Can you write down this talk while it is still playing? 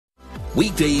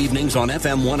Weekday evenings on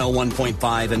FM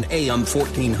 101.5 and AM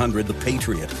 1400 The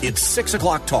Patriot. It's 6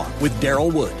 o'clock talk with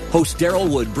Daryl Wood. Host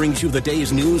Daryl Wood brings you the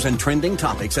day's news and trending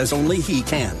topics as only he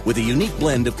can, with a unique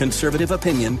blend of conservative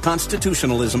opinion,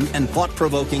 constitutionalism, and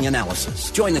thought-provoking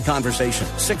analysis. Join the conversation.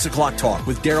 6 o'clock talk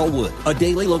with Daryl Wood. A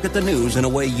daily look at the news in a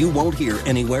way you won't hear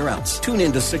anywhere else. Tune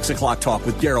in to 6 o'clock talk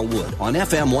with Daryl Wood on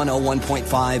FM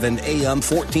 101.5 and AM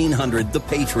 1400 The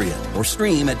Patriot, or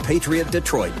stream at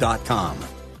patriotdetroit.com.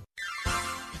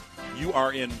 You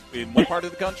are in what part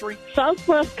of the country?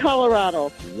 Southwest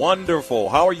Colorado. Wonderful.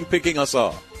 How are you picking us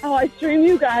up? Oh, I stream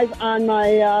you guys on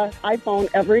my iPhone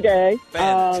every day.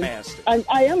 Fantastic.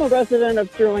 I am a resident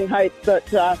of Sterling Heights,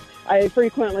 but I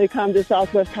frequently come to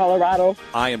Southwest Colorado.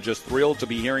 I am just thrilled to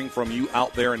be hearing from you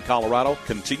out there in Colorado.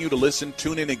 Continue to listen,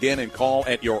 tune in again, and call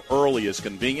at your earliest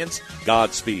convenience.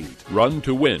 Godspeed. Run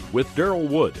to Win with Daryl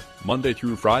Wood, Monday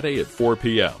through Friday at 4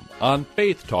 p.m. on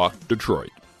Faith Talk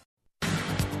Detroit.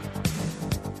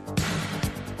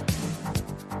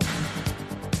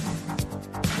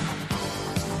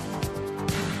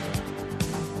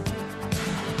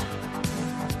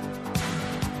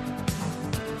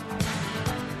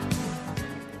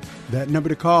 That number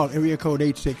to call, area code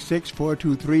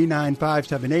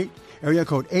 866-423-9578. Area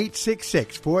code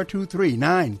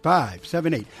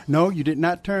 866-423-9578. No, you did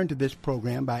not turn to this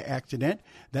program by accident.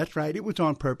 That's right, it was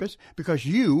on purpose, because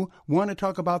you want to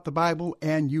talk about the Bible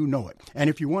and you know it. And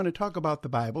if you want to talk about the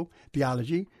Bible,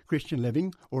 theology, Christian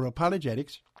living, or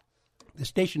apologetics, the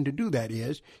station to do that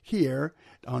is here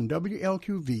on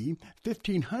WLQV,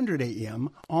 1500 AM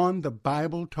on the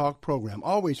Bible Talk program,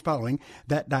 always following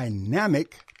that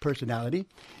dynamic personality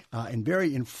and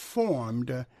very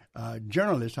informed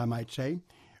journalist, I might say,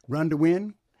 Run to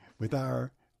Win, with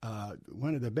our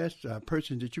one of the best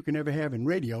persons that you can ever have in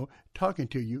radio talking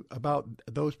to you about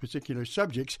those particular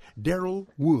subjects, Daryl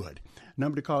Wood.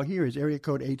 Number to call here is area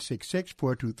code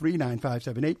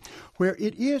 866-423-9578, where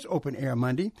it is open air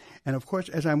Monday. And, of course,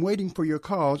 as I'm waiting for your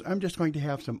calls, I'm just going to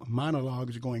have some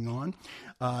monologues going on,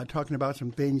 talking about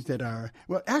some things that are,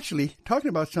 well, actually, talking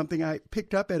about something I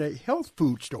picked up at a health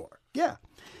food store. Yeah.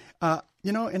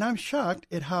 And I'm shocked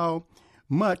at how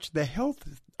much the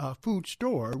health food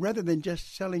store, rather than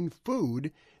just selling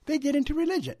food, they get into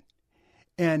religion.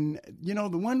 And,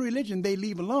 the one religion they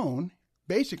leave alone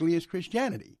basically is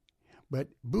Christianity. But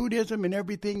Buddhism and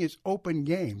everything is open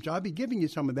game. So I'll be giving you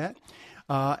some of that.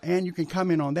 And you can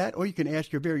comment on that, or you can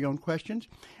ask your very own questions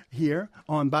here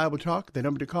on Bible Talk. The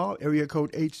number to call, area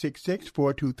code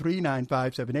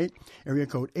 866-423-9578. Area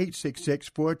code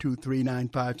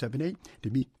 866-423-9578 to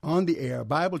be on the air.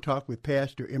 Bible Talk with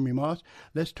Pastor Emery Moss.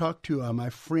 Let's talk to my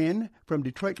friend from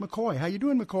Detroit, McCoy. How you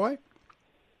doing, McCoy?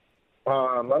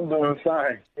 I'm doing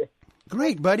fine.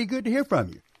 Great, buddy. Good to hear from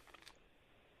you.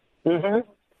 Mm-hmm.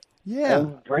 Yeah.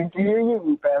 Great to hear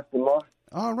you, Pastor Moss.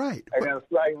 All right. I got a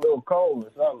slight little cold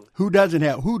or something. Who doesn't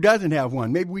have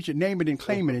one? Maybe we should name it and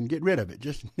claim it and get rid of it.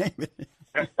 Just name it.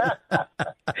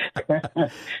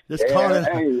 Just call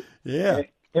it. Hey, yeah.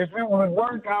 If it would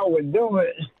work, I would do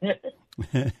it.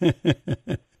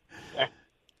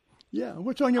 Yeah.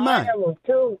 What's on your mind? I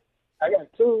got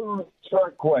two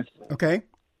short questions. Okay.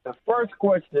 The first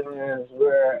question is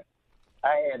where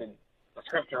I had a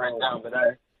scripture written down, but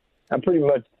I'm pretty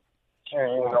much sure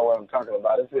you know what I'm talking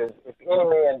about. It says, if any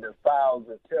man defiles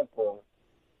the temple,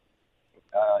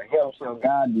 him shall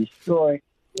God destroy.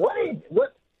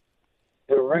 What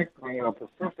directly or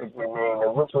specifically mean,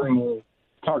 and what are you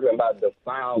talking about,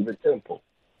 defile the temple?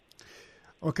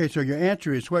 Okay, so your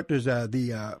answer is, what does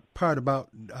the part about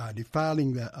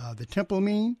defiling the temple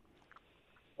mean?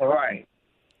 Right.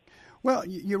 Well,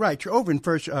 you're right. You're over in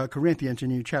 1 Corinthians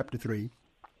in chapter 3,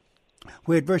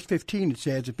 where at verse 15 it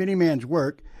says, if any man's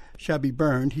work shall be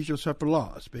burned, he shall suffer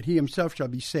loss, but he himself shall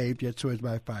be saved, yet so as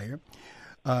by fire.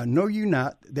 Know you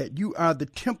not that you are the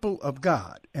temple of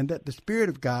God, and that the Spirit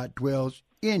of God dwells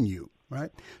in you, right?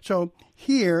 So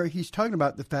here he's talking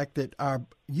about the fact that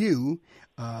you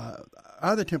are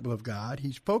the temple of God.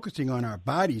 He's focusing on our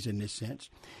bodies in this sense,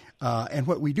 and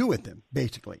what we do with them,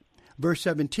 basically. Verse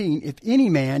 17, if any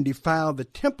man defile the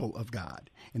temple of God,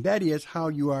 and that is how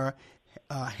you are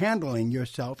handling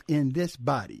yourself in this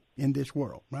body, in this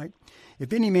world, right?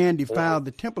 If any man defile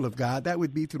the temple of God, that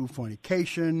would be through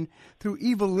fornication, through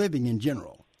evil living in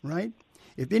general, right?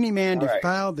 If any man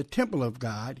defile the temple of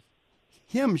God,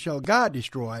 him shall God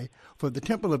destroy, for the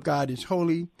temple of God is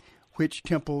holy, which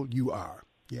temple you are.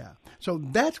 Yeah. So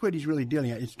that's what he's really dealing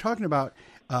at. It's talking about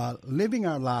living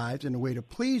our lives in a way to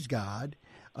please God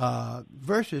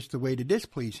versus the way to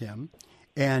displease him.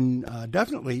 And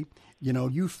definitely,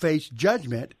 you face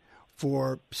judgment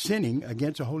for sinning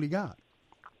against a holy God.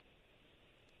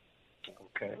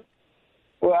 Okay.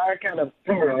 Well, I kind of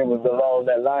figured it was along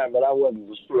that line, but I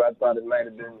wasn't sure. I thought it might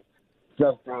have been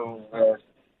something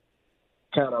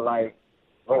kind of like,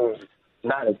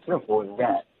 not as simple as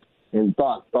that. And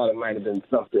thought it might have been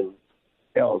something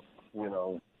else, you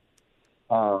know.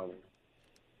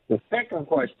 The second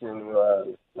question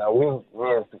was, now we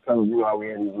have to come, you know, we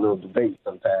had these little debates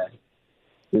sometimes.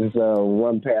 There's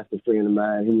one pastor friend of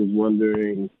mine, he was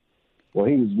wondering, well,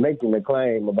 he was making a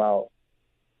claim about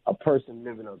a person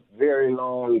living a very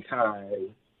long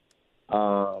time,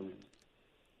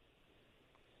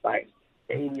 like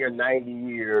 80 or 90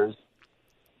 years,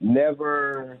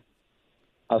 never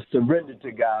surrendered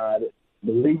to God,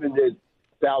 believing that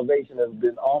salvation has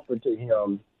been offered to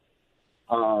him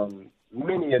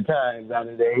many a times out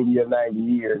of the 80 or 90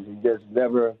 years. He just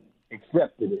never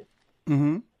accepted it.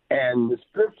 Mm-hmm. And the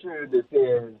scripture that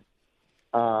says,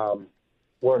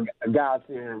 where God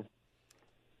says,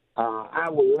 I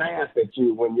will laugh at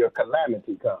you when your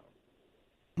calamity comes.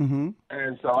 Mm-hmm.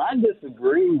 And so I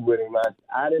disagreed with him.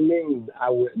 I didn't mean I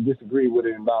would disagree with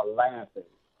him about laughing.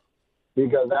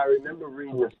 Because I remember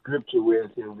reading the scripture where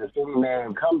it says, if any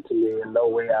man come to me in no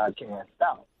way I cast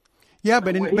out. Yeah,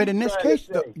 but in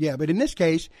this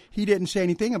case, he didn't say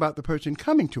anything about the person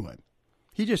coming to him.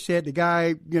 He just said the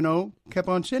guy, you know, kept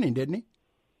on sinning, didn't he?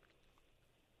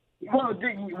 Well,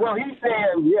 he's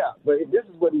saying, yeah, but this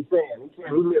is what he's saying. He's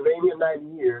saying he lived 80 or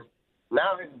 90 years.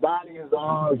 Now his body is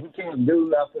on. He can't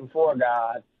do nothing for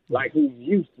God. Like he's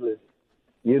useless,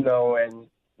 you know, and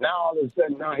now all of a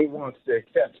sudden now he wants to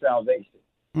accept salvation.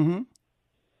 Mm-hmm.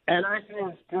 And I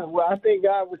think, well, I think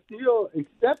God was still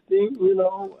accepting, you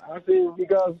know, I think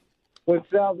because when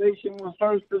salvation was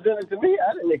first presented to me,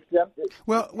 I didn't accept it.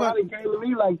 Well, it came to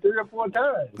me like 3 or 4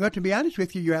 times. Well, to be honest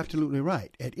with you, you're absolutely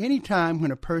right. At any time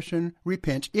when a person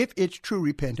repents, if it's true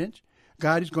repentance,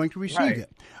 God is going to receive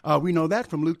it. We know that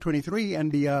from Luke 23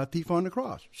 and the thief on the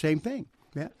cross. Same thing.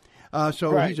 Yeah.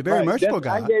 So he's a very merciful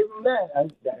God. I gave him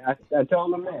that. I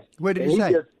told him that. What did he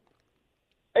say?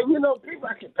 And, you know, people,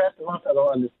 I can pass them off. I don't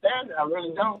understand it. I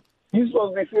really don't. You're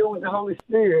supposed to be filled with the Holy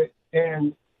Spirit,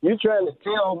 and you're trying to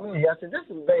tell me. I said, this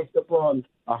is based upon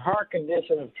a heart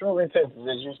condition of true repentance,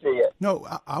 as you said. No,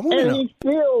 I want to know. He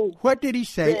still, what did he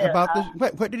say about the?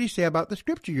 What did he say about the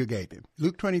scripture you gave him?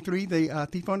 Luke 23, the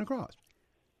thief on the cross.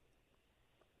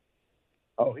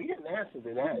 Oh, he didn't answer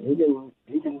to that. He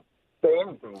didn't say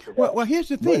anything to that. Well, here's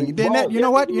the thing. Then you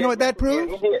know what that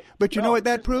proves? But you know what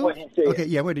that proves? Okay,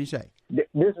 yeah. What did he say? This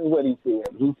is what he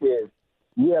said. He says,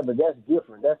 yeah, but that's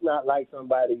different. That's not like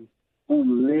somebody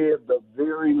who lived a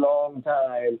very long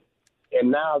time and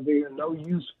now they're no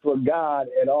use for God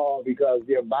at all because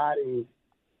their body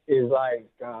is like,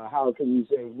 how can you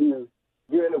say,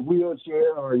 you're in a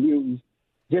wheelchair or you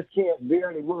just can't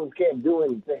barely move, can't do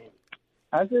anything.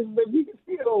 I said, but you can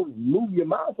still move your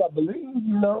mouth, I believe,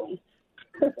 you know.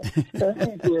 He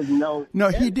says, no. No,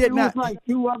 he did not. Like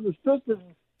 2 other sisters.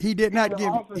 He did not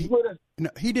give.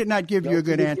 He did not give you a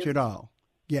good answer at all.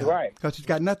 Yeah, right. Because it's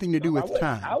got nothing to do with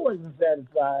time. I wasn't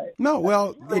satisfied. No,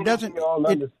 well, it doesn't.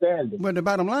 Understand. But the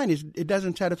bottom line is, it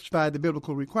doesn't satisfy the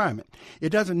biblical requirement. It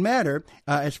doesn't matter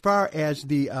as far as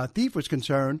the thief was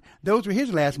concerned. Those were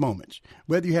his last moments.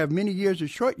 Whether you have many years or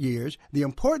short years, the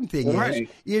important thing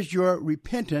is your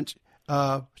repentance.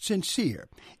 Sincere.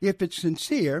 If it's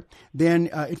sincere, then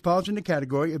it falls in the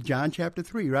category of John chapter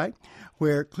 3, right?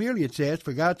 Where clearly it says,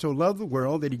 for God so loved the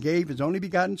world that he gave his only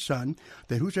begotten Son,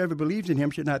 that whosoever believes in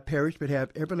him should not perish but have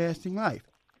everlasting life.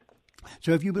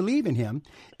 So if you believe in him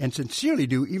and sincerely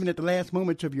do, even at the last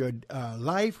moments of your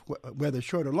life, whether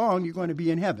short or long, you're going to be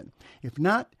in heaven. If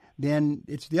not, then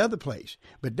it's the other place.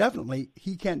 But definitely,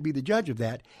 he can't be the judge of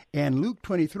that. And Luke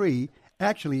 23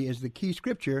 actually is the key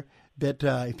scripture that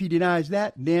if he denies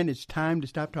that, then it's time to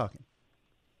stop talking.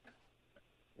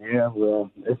 Yeah, well,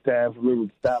 it's time for me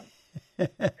to stop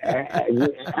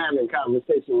having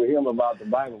conversation with him about the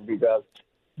Bible because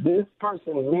this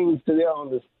person leans to their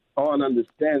own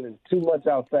understanding too much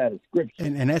outside of Scripture.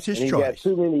 And that's his choice. He got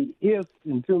too many ifs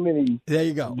and too many there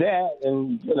you go. That,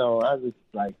 and, you know, I was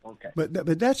like, okay.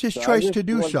 But that's his choice to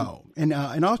do so. And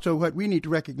also what we need to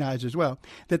recognize as well,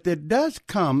 that there does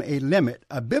come a limit,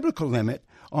 a biblical limit,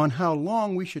 on how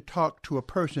long we should talk to a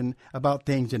person about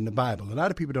things in the Bible. A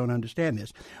lot of people don't understand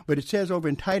this, but it says over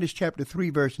in Titus chapter 3,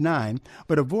 verse 9,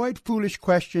 but avoid foolish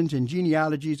questions and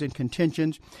genealogies and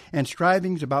contentions and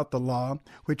strivings about the law,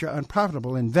 which are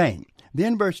unprofitable and vain.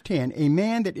 Then verse 10, a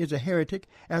man that is a heretic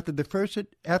after the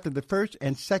first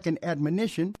and second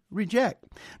admonition reject,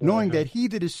 knowing that he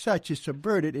that is such is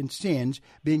subverted and sins,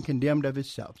 being condemned of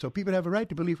himself. So people have a right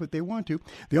to believe what they want to.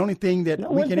 The only thing that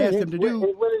we can ask them to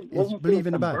do is believe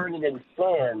in the Bible. Subverted and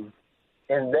sin,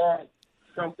 and that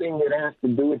something that has to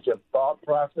do with your thought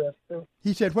process too?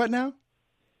 He said what now?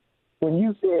 When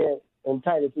you said in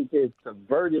Titus, he said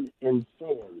subverted in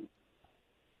sin.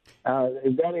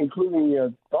 Is that including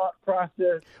your thought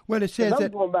process? Well, it says I'm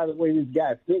that. going by the way this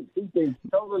guy thinks. He thinks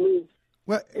totally.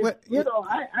 I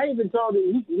even told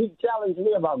him he challenged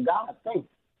me about God thinks.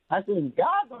 I said,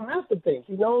 God don't have to think.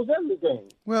 He knows everything.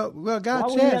 Well, God Why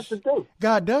would he have says to think?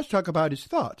 God does talk about his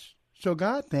thoughts. So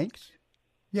God thinks.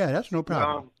 Yeah, that's no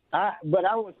problem. But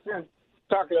I was just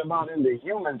talking about in the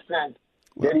human sense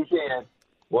that he said,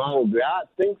 well, God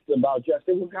thinks about you. I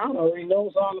said, well, God already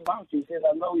knows all about you. He said,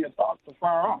 I know your thoughts are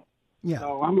far off. Yeah.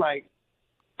 So I'm like,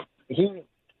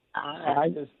 I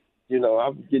just,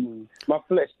 I'm getting, my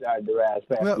flesh died to rise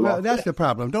fast. Well, that's the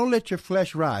problem. Don't let your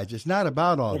flesh rise. It's not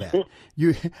about all that.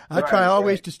 I try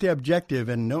always to stay objective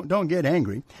and don't get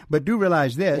angry. But do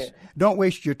realize this. Yeah. Don't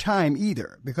waste your time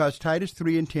either, because Titus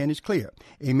 3:10 is clear.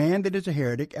 A man that is a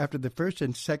heretic after the first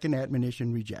and second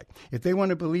admonition reject. If they want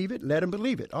to believe it, let them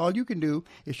believe it. All you can do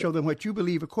is show them what you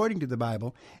believe according to the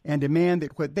Bible and demand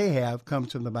that what they have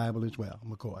comes from the Bible as well.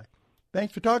 McCoy.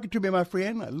 Thanks for talking to me, my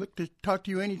friend. I look to talk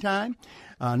to you anytime.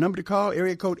 Number to call,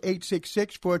 area code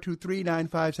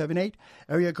 866-423-9578.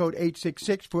 Area code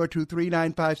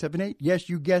 866-423-9578. Yes,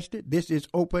 you guessed it. This is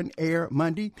Open Air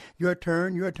Monday. Your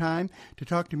turn, your time to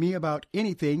talk to me about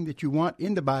anything that you want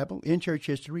in the Bible, in church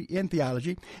history, in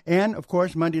theology. And, of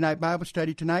course, Monday Night Bible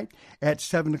Study tonight at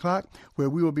 7 o'clock, where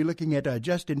we will be looking at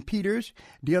Justin Peters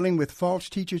dealing with false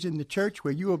teachers in the church,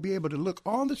 where you will be able to look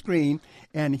on the screen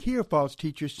and hear false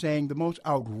teachers saying the most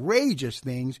outrageous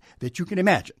things that you can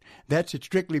imagine. That's at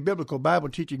Strictly Biblical Bible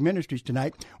Teaching Ministries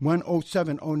tonight,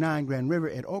 10709 Grand River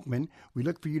at Oakman. We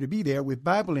look for you to be there with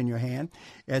Bible in your hand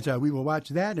as we will watch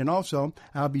that. And also,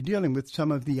 I'll be dealing with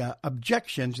some of the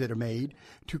objections that are made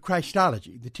to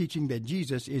Christology, the teaching that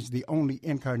Jesus is the only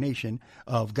incarnation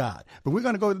of God. But we're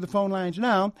going to go to the phone lines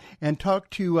now and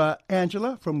talk to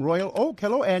Angela from Royal Oak.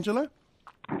 Hello, Angela.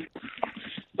 Oh,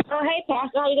 hey,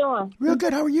 Pastor. How you doing? Real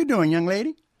good. How are you doing, young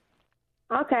lady?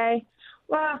 Okay.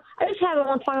 Well, I just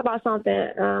want to talk about something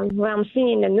what I'm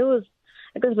seeing in the news,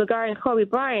 I guess, regarding Kobe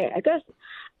Bryant. I guess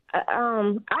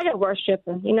I just worship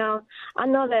him, I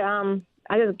know that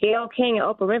I guess Gayle King and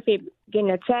Oprah Winfrey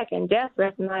getting attacked and death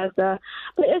threats and all that stuff.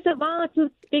 But is it wrong to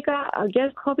speak out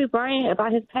against Kobe Bryant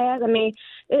about his past? I mean,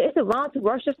 is it wrong to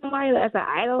worship somebody as an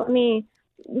idol? I mean,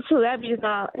 celebrities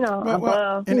not,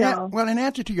 above, Well, in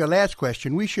answer to your last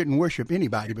question, we shouldn't worship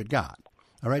anybody but God.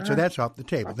 All right, so that's off the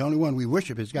table. The only one we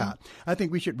worship is God. I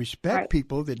think we should respect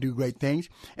people that do great things.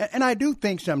 And I do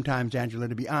think sometimes, Angela,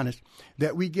 to be honest,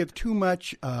 that we give too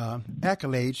much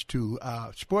accolades to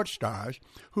sports stars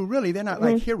who really, they're not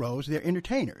like heroes. They're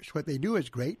entertainers. What they do is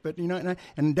great, but,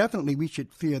 and definitely we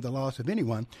should fear the loss of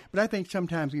anyone. But I think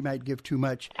sometimes we might give too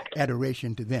much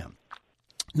adoration to them.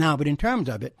 Now, but in terms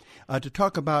of it, to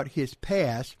talk about his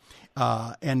past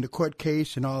and the court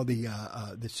case and all the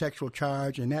sexual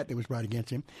charge and that was brought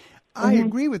against him, I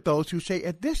agree with those who say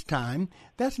at this time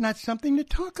that's not something to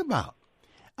talk about.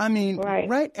 I mean,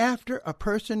 right after a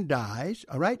person dies,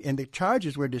 all right, and the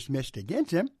charges were dismissed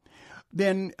against him,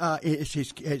 then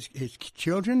his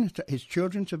children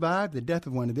survived the death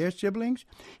of one of their siblings.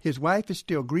 His wife is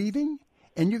still grieving,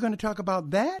 and you're going to talk about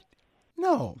that?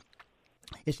 No.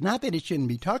 It's not that it shouldn't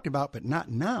be talked about, but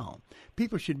not now.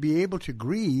 People should be able to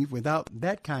grieve without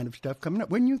that kind of stuff coming up,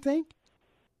 wouldn't you think?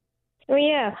 Well,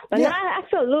 yeah. But I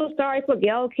feel a little sorry for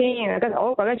Gayle King. I guess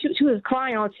she was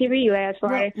crying on TV last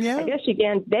Friday. Well, yeah. I guess they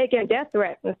get death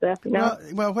threats and stuff,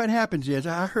 Well, what happens is,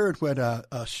 I heard what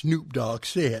Snoop Dogg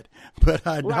said, but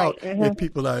I doubt if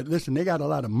people are, listen, they got a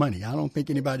lot of money. I don't think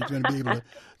anybody's going to be able to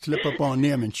slip up on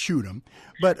them and shoot them.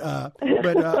 But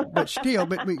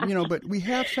we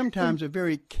have sometimes a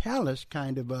very callous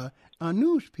kind of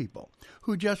news people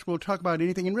who just will talk about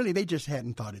anything, and really they just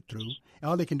hadn't thought it through.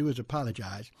 All they can do is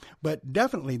apologize. But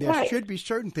definitely there should be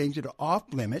certain things that are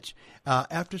off limits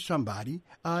after somebody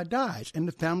dies, and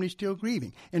the family's still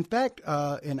grieving. In fact,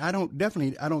 and I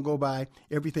don't go by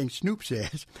everything Snoop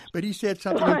says, but he said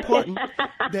something important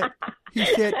that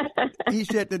he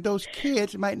said that those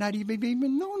kids might not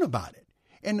even known about it.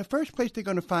 And the first place they're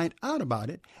going to find out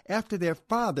about it after their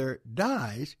father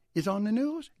dies is on the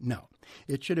news? No.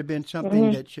 It should have been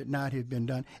something that should not have been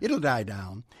done. It'll die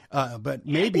down. But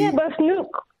maybe... Yeah, but Snoop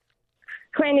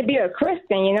claimed to be a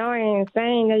Christian, and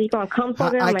saying that you're going to come for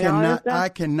them and all that stuff. I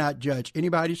cannot judge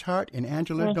anybody's heart, and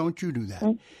Angela, don't you do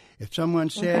that. If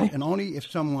someone says, and only if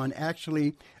someone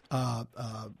actually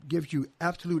gives you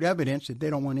absolute evidence that they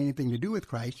don't want anything to do with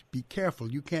Christ, be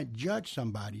careful. You can't judge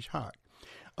somebody's heart.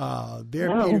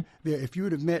 Peter, if you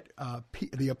would have met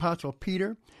the Apostle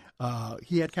Peter,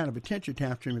 he had kind of a temper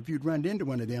tantrum. If you'd run into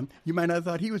one of them, you might not have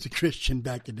thought he was a Christian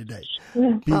back in the day.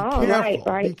 Be careful.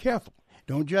 Right. Be careful.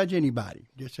 Don't judge anybody.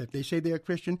 Just if they say they're a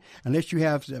Christian, unless you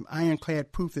have some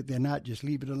ironclad proof that they're not, just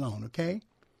leave it alone, okay?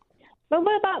 But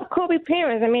what about Kobe's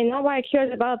parents? I mean, nobody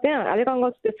cares about them. Are they going to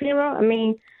go to the funeral? I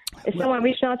mean, if someone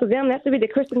reached out to them, that should be the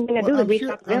Christian thing to do, to reach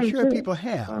out to them. I'm sure people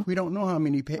have. We don't know how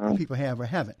many people have or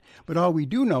haven't. But all we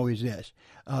do know is this.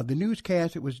 The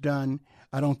newscast that was done,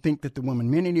 I don't think that the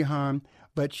woman meant any harm,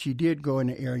 but she did go in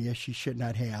an area she should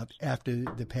not have after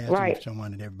the passing of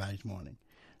someone at everybody's mourning.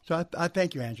 So I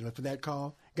thank you, Angela, for that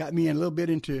call. Got me in a little bit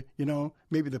into,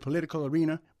 maybe the political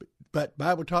arena. But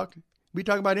Bible talk, we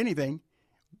talk about anything.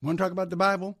 Want to talk about the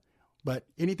Bible? But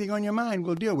anything on your mind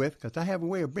we'll deal with, because I have a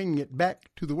way of bringing it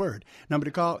back to the Word. Number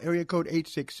to call, area code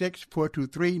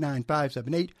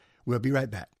 866-423-9578. We'll be right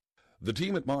back. The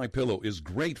team at MyPillow is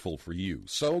grateful for you.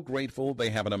 So grateful they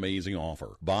have an amazing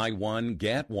offer. Buy one,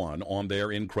 get one on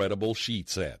their incredible sheet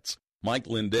sets. Mike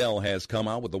Lindell has come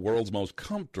out with the world's most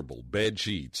comfortable bed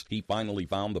sheets. He finally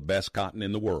found the best cotton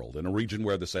in the world in a region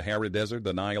where the Sahara Desert,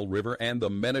 the Nile River, and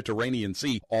the Mediterranean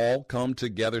Sea all come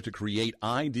together to create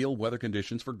ideal weather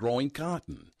conditions for growing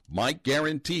cotton. Mike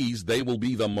guarantees they will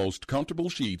be the most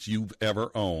comfortable sheets you've ever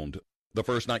owned. The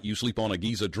first night you sleep on a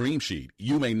Giza Dream Sheet,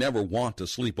 you may never want to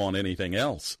sleep on anything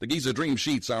else. The Giza Dream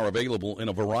Sheets are available in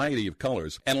a variety of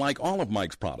colors, and like all of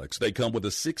Mike's products, they come with a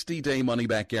 60-day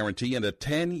money-back guarantee and a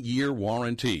 10-year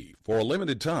warranty. For a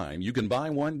limited time, you can buy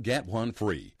one, get one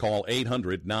free. Call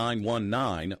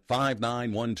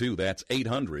 800-919-5912. That's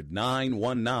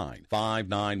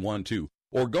 800-919-5912.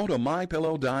 Or go to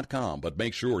MyPillow.com, but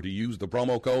make sure to use the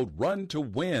promo code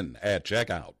RUN2WIN at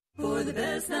checkout. For the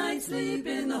best night's sleep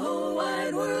in the whole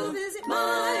wide world, visit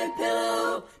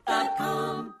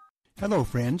MyPillow.com. Hello,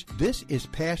 friends. This is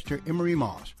Pastor Emery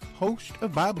Moss, host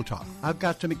of Bible Talk. I've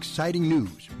got some exciting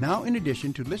news. Now, in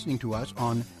addition to listening to us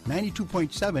on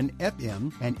 92.7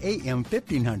 FM and AM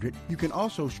 1500, you can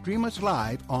also stream us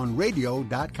live on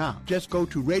radio.com. Just go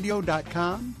to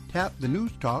radio.com, tap the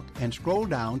News Talk, and scroll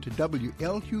down to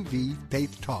WLQV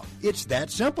Faith Talk. It's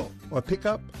that simple. Or pick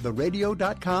up the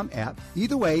radio.com app.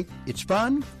 Either way, it's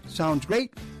fun, sounds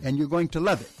great, and you're going to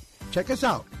love it. Check us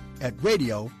out at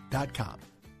radio.com.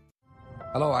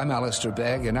 Hello, I'm Alistair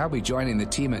Begg, and I'll be joining the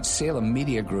team at Salem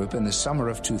Media Group in the summer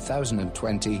of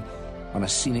 2020 on a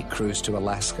scenic cruise to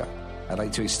Alaska. I'd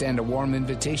like to extend a warm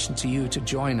invitation to you to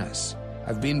join us.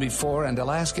 I've been before, and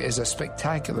Alaska is a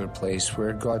spectacular place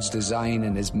where God's design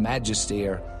and His majesty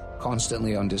are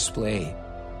constantly on display.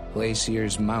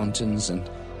 Glaciers, mountains, and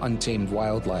untamed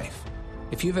wildlife.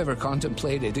 If you've ever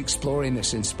contemplated exploring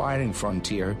this inspiring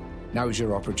frontier, now's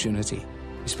your opportunity.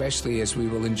 Especially as we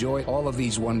will enjoy all of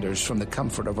these wonders from the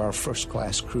comfort of our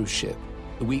first-class cruise ship.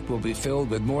 The week will be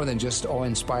filled with more than just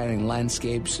awe-inspiring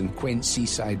landscapes and quaint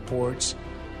seaside ports,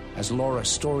 as Laura's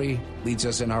story leads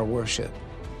us in our worship,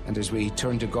 and as we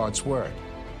turn to God's Word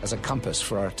as a compass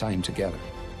for our time together.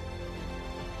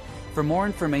 For more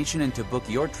information and to book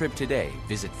your trip today,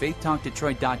 visit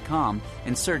faithtalkdetroit.com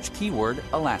and search keyword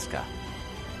Alaska.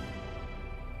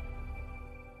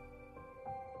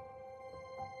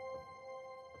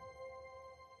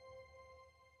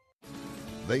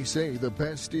 They say the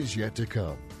best is yet to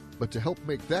come. But to help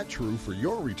make that true for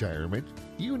your retirement,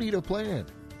 you need a plan.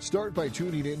 Start by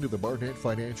tuning in to the Barnett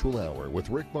Financial Hour with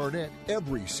Rick Barnett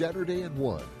every Saturday at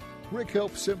 1. Rick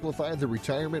helps simplify the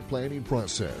retirement planning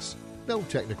process. No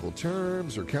technical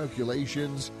terms or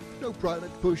calculations, no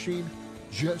product pushing,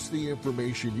 just the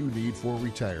information you need for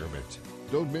retirement.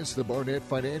 Don't miss the Barnett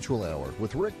Financial Hour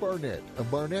with Rick Barnett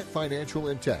of Barnett Financial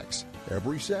and Tax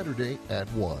every Saturday at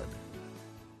 1.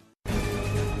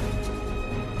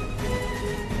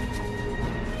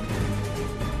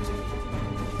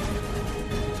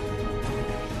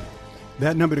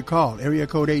 That number to call, area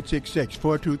code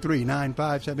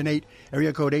 866-423-9578,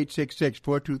 area code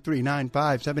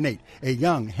 866-423-9578. A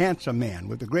young, handsome man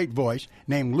with a great voice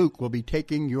named Luke will be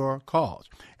taking your calls.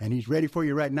 And he's ready for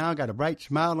you right now, got a bright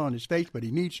smile on his face, but he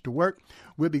needs to work.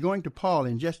 We'll be going to Paul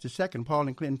in just a second. Paul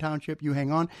in Clinton Township, you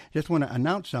hang on. Just want to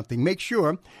announce something. Make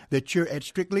sure that you're at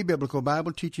Strictly Biblical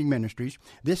Bible Teaching Ministries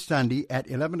this Sunday at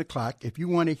 11 o'clock if you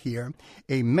want to hear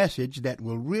a message that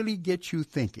will really get you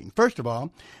thinking. First of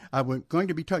all, we're going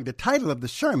to be talking, the title of the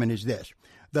sermon is this,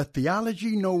 The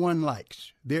Theology No One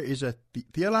Likes. There is a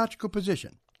theological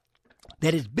position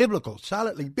that is biblical,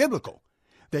 solidly biblical,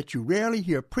 that you rarely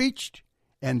hear preached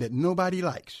and that nobody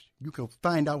likes. You can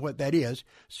find out what that is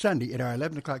Sunday at our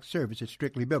 11 o'clock service at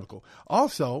Strictly Biblical.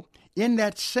 Also, in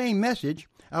that same message,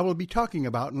 I will be talking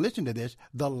about, and listen to this,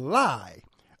 the lie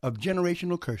of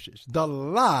generational curses. The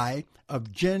lie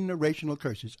of generational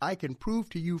curses. I can prove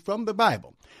to you from the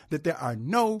Bible that there are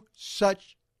no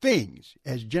such things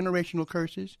as generational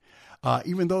curses,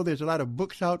 even though there's a lot of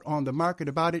books out on the market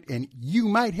about it, and you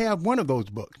might have one of those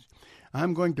books.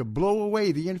 I'm going to blow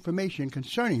away the information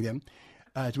concerning them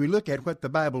as we look at what the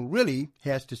Bible really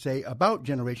has to say about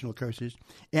generational curses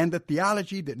and the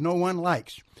theology that no one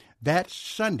likes. That's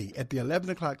Sunday at the 11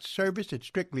 o'clock service at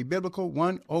Strictly Biblical,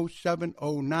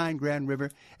 10709 Grand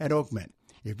River at Oakman.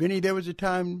 If there was a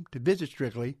time to visit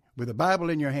Strictly with a Bible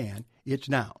in your hand, it's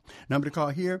now. Number to call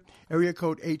here, area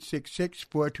code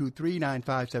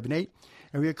 866-423-9578.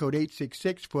 Area code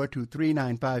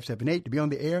 866-423-9578. To be on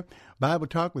the air, Bible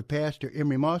Talk with Pastor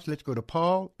Emery Moss. Let's go to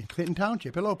Paul in Clinton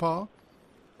Township. Hello, Paul.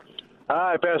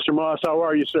 Hi, Pastor Moss. How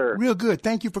are you, sir? Real good.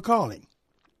 Thank you for calling.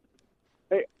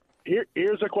 Hey,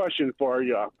 here's a question for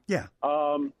you. Yeah.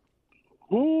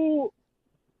 Who,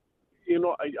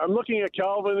 I'm looking at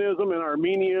Calvinism and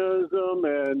Arminianism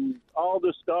and all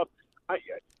this stuff,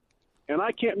 and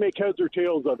I can't make heads or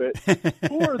tails of it.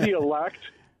 Who are the elect?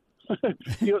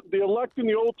 The elect in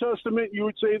the Old Testament, you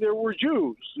would say there were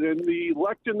Jews. And the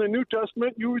elect in the New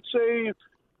Testament, you would say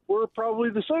were probably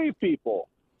the saved people.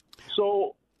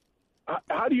 So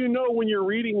how do you know when you're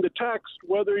reading the text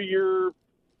whether you're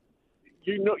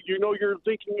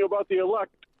thinking about the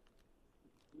elect?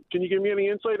 Can you give me any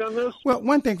insight on this? Well,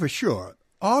 one thing for sure,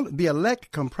 all the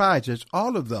elect comprises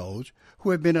all of those who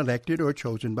have been elected or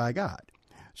chosen by God.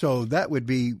 So that would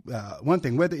be one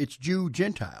thing, whether it's Jew,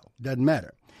 Gentile, doesn't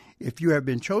matter. If you have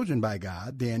been chosen by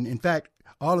God, then, in fact,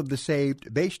 all of the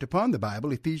saved, based upon the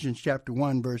Bible, Ephesians chapter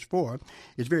 1, verse 4,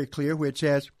 is very clear where it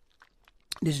says,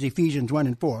 this is Ephesians 1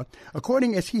 and 4,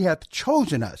 according as he hath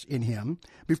chosen us in him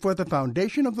before the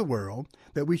foundation of the world,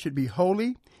 that we should be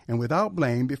holy and without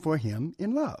blame before him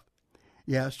in love.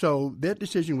 Yeah, so that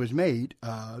decision was made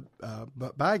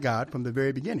by God from the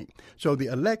very beginning. So the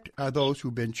elect are those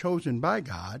who've been chosen by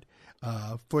God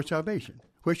for salvation.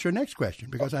 What's your next question?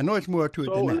 Because I know it's more to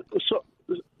it than that.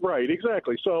 Right,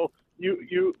 exactly. So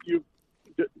you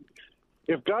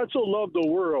if God so loved the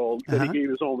world that he gave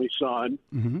his only son,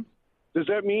 does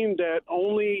that mean that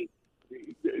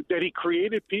he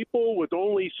created people with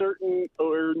only certain,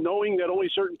 or knowing that only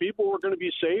certain people were going to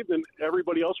be saved and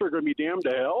everybody else were going to be damned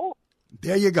to hell?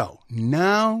 There you go.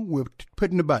 Now we're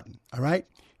putting the button, all right?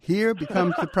 Here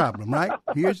becomes the problem, right?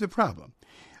 Here's the problem.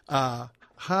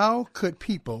 How could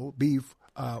people be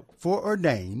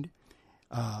foreordained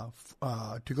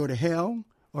to go to hell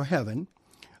or heaven?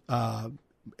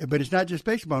 But it's not just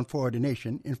based upon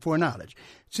foreordination and foreknowledge.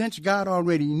 Since God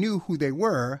already knew who they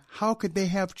were, how could they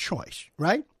have choice,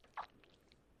 right?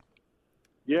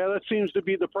 Yeah, that seems to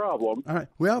be the problem. All right.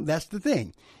 Well, that's the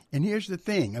thing. And here's the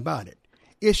thing about it.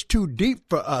 It's too deep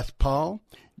for us, Paul.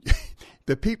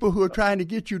 The people who are trying to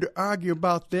get you to argue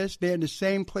about this, they're in the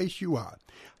same place you are.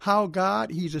 How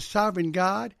God, he's a sovereign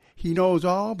God. He knows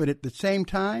all, but at the same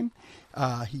time,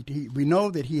 we know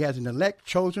that he has an elect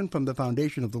chosen from the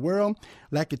foundation of the world.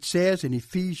 Like it says in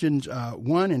Ephesians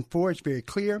 1 and 4, it's very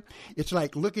clear. It's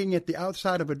like looking at the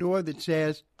outside of a door that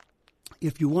says,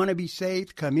 if you want to be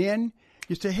saved, come in.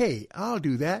 You say, hey, I'll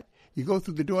do that. You go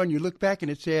through the door and you look back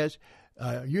and it says,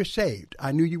 you're saved.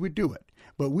 I knew you would do it.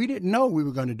 But we didn't know we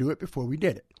were going to do it before we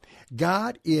did it.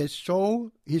 God is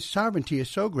his sovereignty is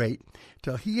so great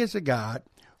till he is a God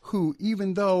who,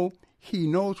 even though he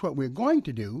knows what we're going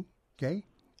to do, okay,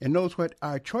 and knows what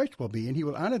our choice will be, and he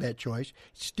will honor that choice,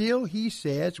 still he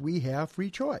says we have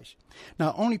free choice.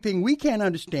 Now, only thing we can't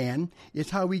understand is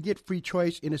how we get free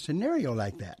choice in a scenario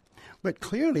like that. But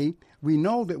clearly, we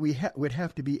know that we would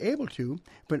have to be able to,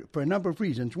 but for a number of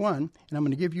reasons. One, and I'm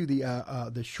going to give you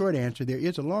the short answer. There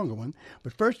is a longer one.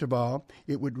 But first of all,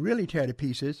 it would really tear to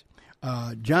pieces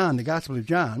John, the Gospel of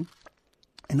John,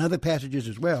 and other passages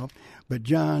as well. But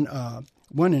John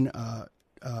 1 and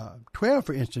 12,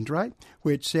 for instance, right,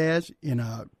 where it says in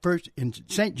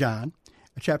St. John,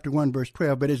 chapter 1, verse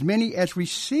 12, but as many as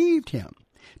received him,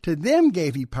 to them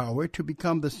gave he power to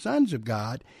become the sons of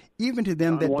God, even to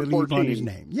them that believe on his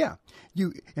name. Yeah,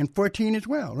 and 14 as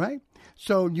well, right?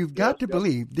 So you've got to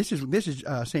believe. This is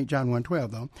St. John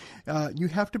 1:12, though. You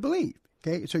have to believe.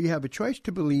 Okay, so you have a choice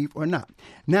to believe or not.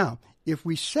 Now, if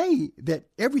we say that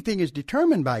everything is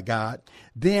determined by God,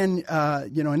 then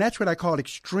and that's what I call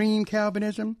extreme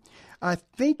Calvinism. I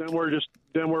think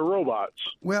then we're robots.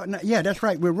 Well, yeah, that's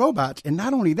right. We're robots, and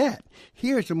not only that.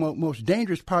 Here's the most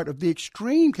dangerous part of the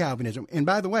extreme Calvinism. And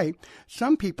by the way,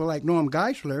 some people like Norm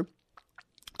Geisler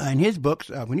in his books,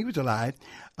 when he was alive,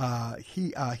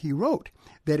 he wrote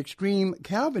that extreme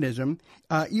Calvinism,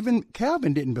 even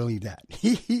Calvin didn't believe that.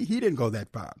 He didn't go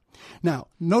that far. Now,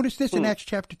 notice this in Acts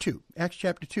chapter 2. Acts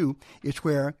chapter 2 is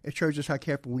where it shows us how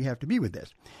careful we have to be with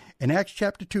this. In Acts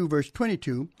chapter 2, verse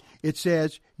 22, it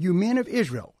says, "You men of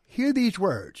Israel, hear these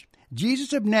words.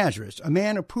 Jesus of Nazareth, a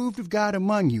man approved of God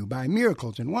among you by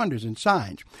miracles and wonders and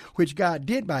signs, which God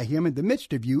did by him in the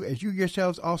midst of you, as you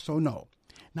yourselves also know."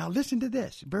 Now listen to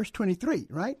this, verse 23,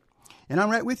 right? And I'm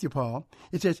right with you, Paul.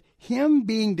 It says, "Him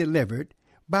being delivered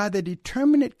by the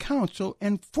determinate counsel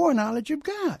and foreknowledge of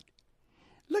God."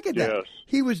 Look at that.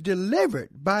 He was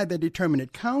delivered by the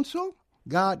determinate counsel.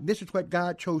 God, this is what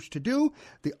God chose to do.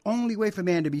 The only way for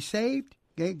man to be saved,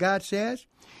 okay, God says,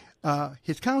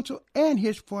 his counsel and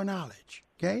his foreknowledge,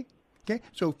 okay?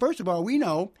 So first of all, we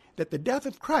know that the death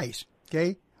of Christ,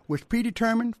 okay, was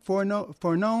predetermined,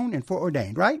 foreknown, and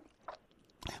foreordained, right?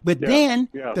 But then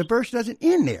the verse doesn't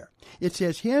end there. It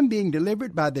says, "Him being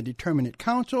delivered by the determinate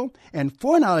counsel and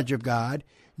foreknowledge of God,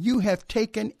 you have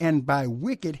taken and by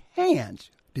wicked hands."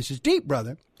 This is deep,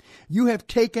 brother. "You have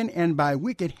taken and by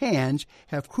wicked hands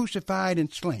have crucified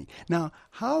and slain." Now,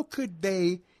 how could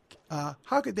their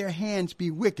hands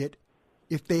be wicked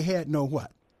if they had no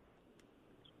what?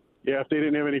 Yeah, if they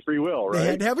didn't have any free will, right? They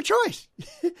had to have a choice.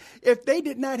 If they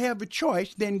did not have a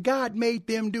choice, then God made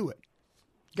them do it.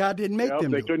 God didn't make them do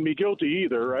it. They couldn't be guilty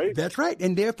either, right? That's right,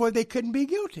 and therefore they couldn't be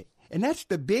guilty. And that's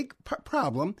the big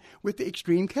problem with the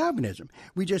extreme Calvinism.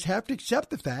 We just have to accept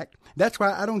the fact. That's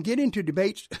why I don't get into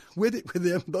debates with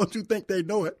them, those who think they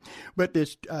know it. But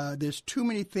there's too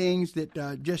many things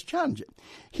that just challenge it.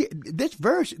 This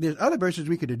verse, there's other verses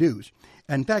we could deduce.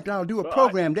 In fact, I'll do a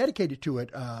program dedicated to it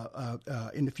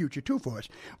in the future, too, for us.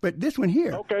 But this one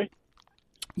here. Okay.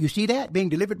 You see that? "Being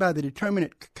delivered by the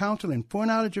determinate counsel and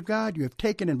foreknowledge of God, you have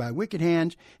taken and by wicked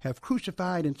hands have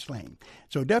crucified and slain."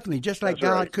 So definitely, just like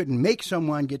God couldn't make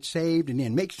someone get saved and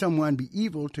then make someone be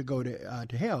evil to go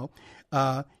to hell,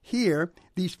 here,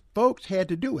 these folks had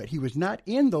to do it. He was not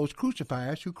in those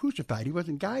crucifiers who crucified. He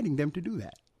wasn't guiding them to do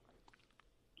that.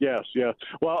 Yes.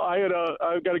 Well,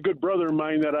 I've got a good brother of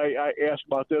mine that I asked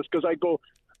about this because I go,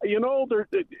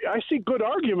 I see good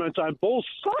arguments on both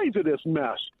sides of this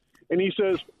mess. And he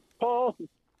says, "Paul, do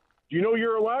you know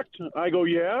you're elect?" I go,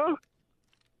 "Yeah."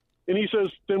 And he says,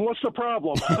 "Then what's the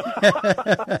problem?" I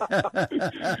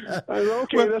go,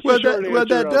 "Okay, that's the short answer." Well,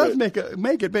 that does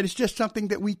make it, but it's just something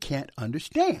that we can't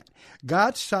understand.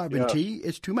 God's sovereignty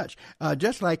is too much.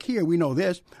 Just like here, we know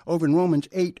this over in Romans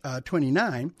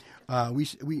 8:29.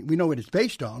 We know what it's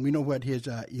based on. We know what his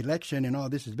election and all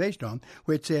this is based on,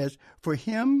 where it says, "For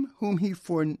him whom he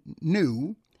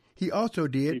foreknew, he also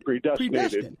did he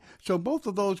predestined." So both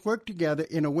of those work together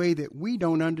in a way that we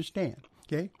don't understand.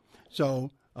 Okay, so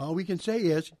all we can say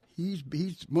is he's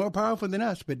more powerful than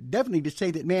us. But definitely to say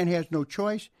that man has no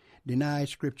choice denies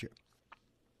Scripture.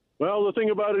 Well, the thing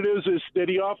about it is that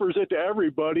he offers it to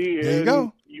everybody, and there you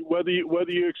go. Whether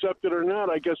you accept it or not,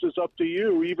 I guess it's up to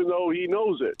you, even though he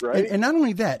knows it, right? And not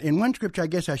only that, in one scripture, I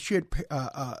guess I should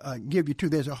give you two.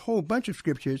 There's a whole bunch of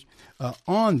scriptures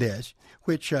on this,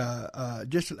 which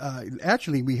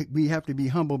actually we have to be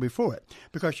humble before it,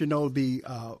 because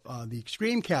the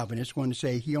extreme Calvinists want to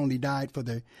say he only died for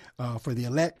the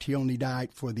elect, he only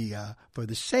died for the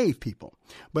saved people.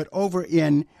 But over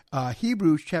in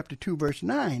Hebrews chapter 2 verse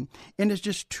 9, and there's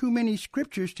just too many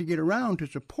scriptures to get around to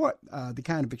support the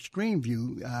kind of extreme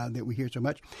view that we hear so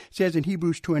much. It says in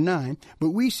Hebrews 2:9,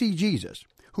 "But we see Jesus,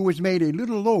 who was made a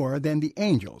little lower than the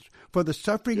angels for the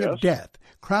suffering of death,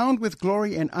 crowned with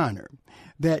glory and honor,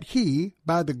 that he,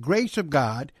 by the grace of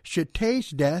God, should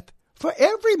taste death for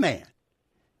every man."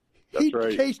 That's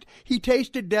right. He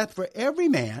tasted death for every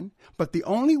man, but the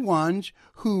only ones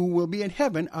who will be in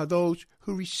heaven are those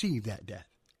who receive that death.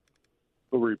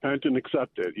 Who repent and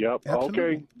accept it. Yep. Absolutely.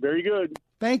 Okay. Very good.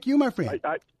 Thank you, my friend.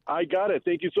 I got it.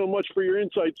 Thank you so much for your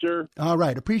insight, sir. All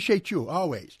right. Appreciate you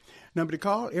always. Number to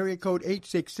call, area code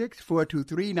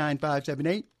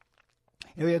 866-423-9578.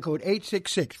 Area code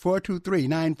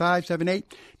 866-423-9578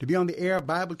 to be on the air,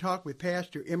 Bible Talk with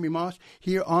Pastor Emery Moss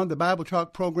here on the Bible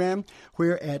Talk program,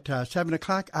 where at 7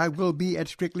 o'clock I will be at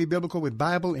Strictly Biblical with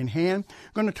Bible in hand. I'm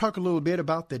going to talk a little bit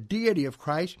about the deity of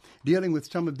Christ, dealing with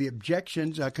some of the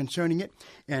objections concerning it,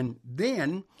 and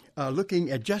then looking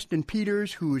at Justin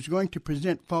Peters, who is going to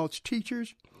present false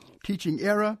teachers, teaching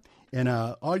error And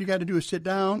all you got to do is sit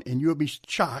down, and you'll be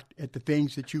shocked at the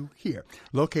things that you hear.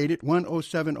 Located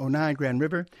 10709 Grand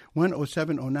River,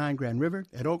 10709 Grand River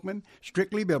at Oakman,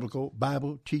 Strictly Biblical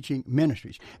Bible Teaching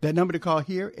Ministries. That number to call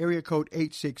here, area code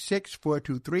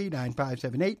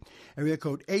 866-423-9578, area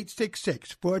code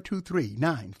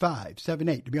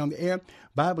 866-423-9578. To be on the air,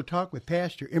 Bible Talk with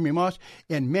Pastor Emery Moss.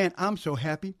 And man, I'm so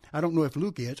happy. I don't know if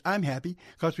Luke is. I'm happy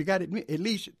because we got at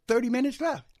least 30 minutes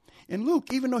left. And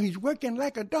Luke, even though he's working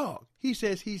like a dog, he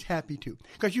says he's happy too.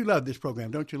 Because you love this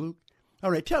program, don't you, Luke?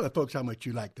 All right, tell the folks how much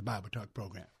you like the Bible Talk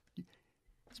program.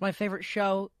 It's my favorite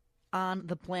show on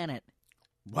the planet.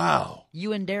 Wow.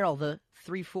 You and Daryl, the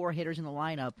 3-4 hitters in the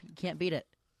lineup. You can't beat it.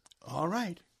 All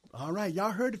right.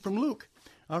 Y'all heard it from Luke.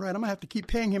 All right, I'm going to have to keep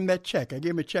paying him that check. I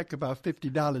gave him a check about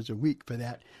 $50 a week for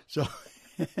that. So...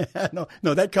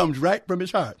 No, that comes right from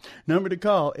his heart. Number to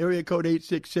call, area code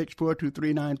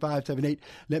 866-423-9578.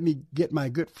 Let me get my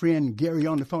good friend Gary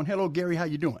on the phone. Hello, Gary. How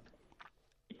you doing?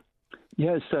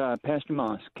 Yes, Pastor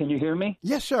Moss. Can you hear me?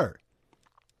 Yes, sir.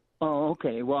 Oh,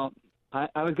 okay. Well, I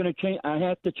was going to change. I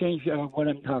have to change what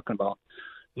I'm talking about.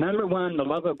 Number one, the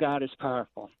love of God is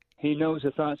powerful. He knows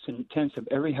the thoughts and intents of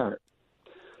every heart.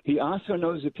 He also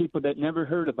knows the people that never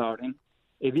heard about him.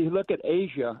 If you look at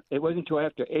Asia, it wasn't until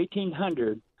after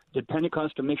 1800 did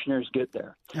Pentecostal missionaries get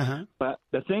there. Uh-huh. But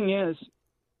the thing is,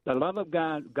 the love of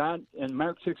God in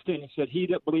Mark 16, he said, he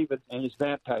that believeth and is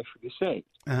baptized shall be saved,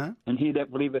 and he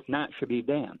that believeth not shall be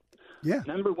damned. Yeah.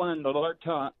 Number one, the Lord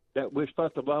taught that we're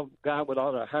supposed to love God with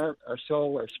all our heart, our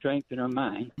soul, our strength, and our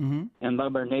mind, and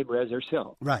love our neighbor as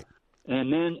ourselves. Right.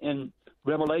 And then in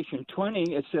Revelation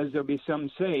 20, it says there'll be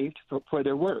some saved for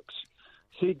their works.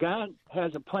 See, God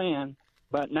has a plan,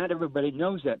 but not everybody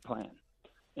knows that plan.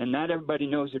 And not everybody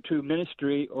knows the true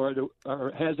ministry or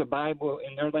has a Bible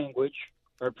in their language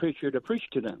or a preacher to preach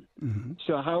to them.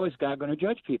 So how is God going to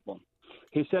judge people?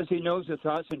 He says he knows the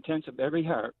thoughts and intents of every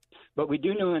heart. But we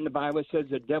do know in the Bible it says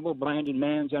the devil blinded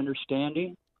man's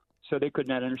understanding, so they could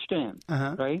not understand,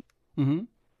 right?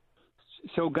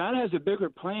 So God has a bigger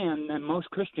plan than most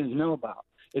Christians know about.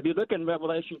 If you look in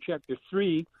Revelation chapter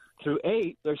 3 through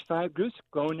 8, there's 5 groups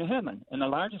going to heaven, and the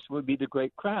largest would be the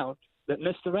great crowd that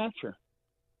missed the rapture.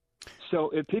 So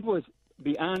if people would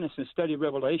be honest and study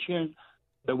Revelation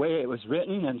the way it was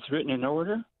written, and it's written in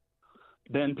order,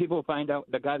 then people find out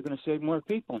that God's going to save more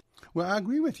people. Well, I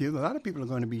agree with you. A lot of people are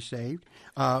going to be saved.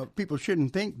 People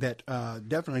shouldn't think that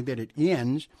definitely that it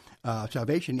ends.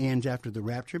 Salvation ends after the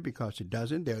rapture, because it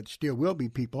doesn't. There still will be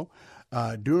people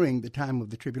during the time of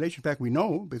the tribulation. In fact, we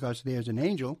know because there's an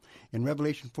angel in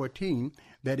Revelation 14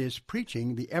 that is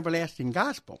preaching the everlasting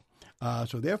gospel.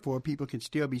 So therefore, people can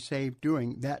still be saved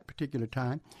during that particular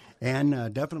time.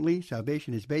 And definitely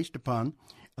salvation is based upon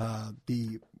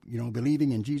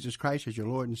believing in Jesus Christ as your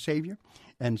Lord and Savior.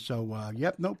 And so,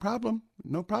 no problem.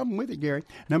 No problem with it, Gary.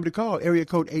 Number to call, area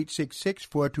code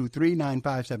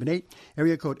 866-423-9578.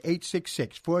 Area code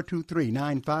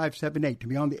 866-423-9578 to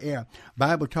be on the air.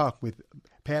 Bible Talk with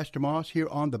Pastor Moss here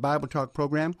on the Bible Talk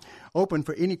program. Open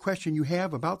for any question you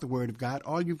have about the Word of God.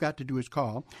 All you've got to do is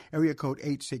call area code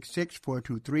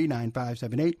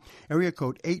 866-423-9578, area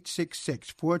code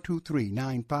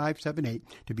 866-423-9578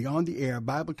 to be on the air.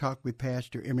 Bible Talk with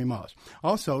Pastor Emery Moss.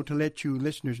 Also, to let you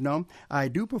listeners know, I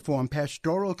do perform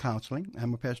pastoral counseling.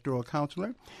 I'm a pastoral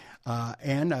counselor.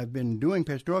 And I've been doing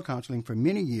pastoral counseling for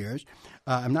many years.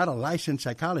 I'm not a licensed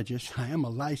psychologist. I am a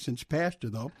licensed pastor,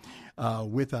 though,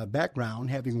 with a background,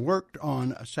 having worked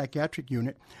on a psychiatric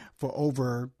unit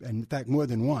for in fact, more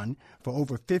than one, for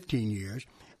over 15 years,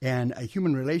 and a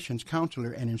human relations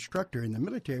counselor and instructor in the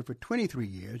military for 23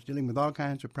 years, dealing with all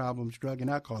kinds of problems, drug and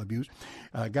alcohol abuse.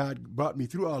 God brought me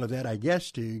through all of that, I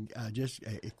guess, to just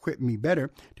equip me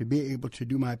better to be able to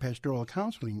do my pastoral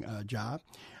counseling job.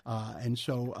 And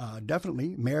so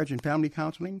definitely marriage and family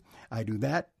counseling, I do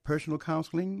that, personal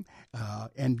counseling,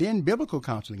 and then biblical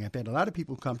counseling. I've had a lot of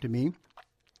people come to me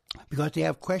because they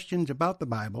have questions about the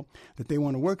Bible that they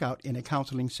want to work out in a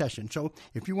counseling session. So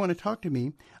if you want to talk to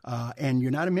me and you're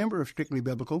not a member of Strictly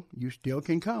Biblical, you still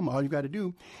can come. All you've got to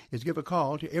do is give a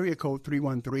call to area code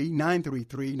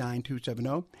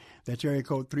 313-933-9270. That's area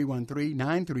code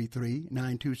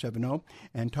 313-933-9270,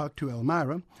 and talk to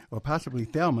Elmira or possibly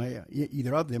Thelma.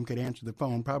 Either of them could answer the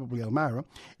phone, probably Elmira,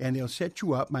 and they'll set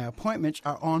you up. My appointments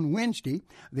are on Wednesday.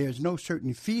 There's no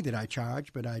certain fee that I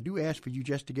charge, but I do ask for you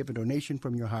just to give a donation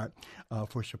from your heart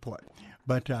for support.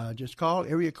 But just call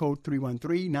area code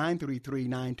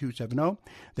 313-933-9270.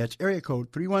 That's area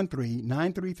code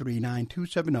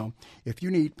 313-933-9270 if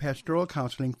you need pastoral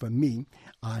counseling from me,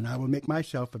 and I will make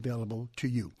myself available to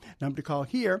you. Number to call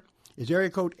here is area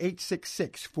code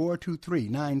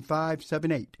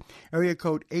 866-423-9578. Area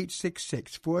code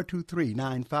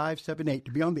 866-423-9578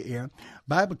 to be on the air.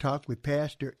 Bible Talk with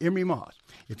Pastor Emery Moss.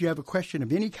 If you have a question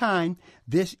of any kind,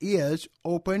 this is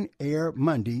Open Air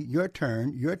Monday. Your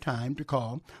turn, your time to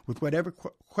call with whatever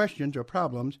questions or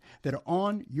problems that are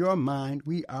on your mind.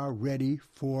 We are ready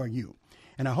for you.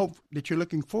 And I hope that you're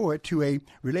looking forward to a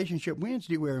Relationship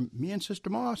Wednesday where me and Sister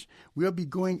Moss will be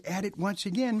going at it once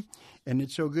again. And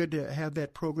it's so good to have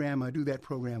that program, do that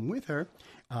program with her.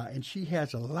 And she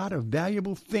has a lot of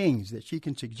valuable things that she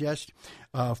can suggest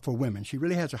for women. She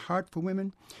really has a heart for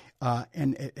women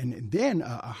and then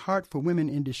a heart for women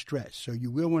in distress. So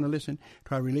you will want to listen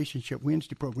to our Relationship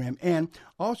Wednesday program and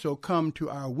also come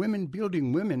to our Women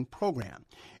Building Women program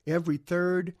every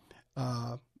third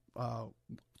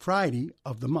Friday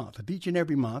of the month. Of each and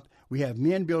every month, we have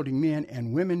Men Building Men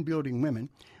and Women Building Women.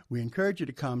 We encourage you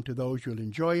to come to those. You'll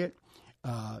enjoy it.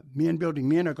 Men Building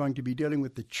Men are going to be dealing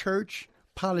with the church,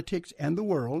 politics, and the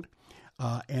world.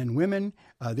 And women,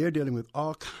 they're dealing with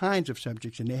all kinds of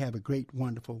subjects, and they have a great,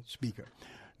 wonderful speaker.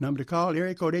 Number to call,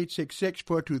 area code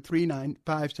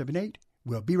 866-423-9578.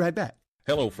 We'll be right back.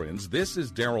 Hello, friends. This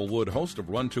is Darrell Wood, host of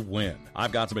Run to Win.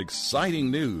 I've got some exciting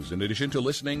news in addition to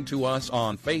listening to us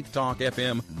on Faith Talk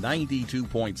FM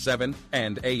 92.7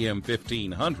 and AM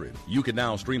 1500. You can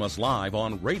now stream us live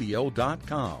on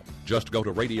radio.com. Just go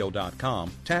to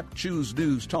radio.com, tap Choose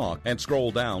News Talk, and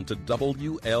scroll down to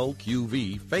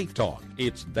WLQV Faith Talk.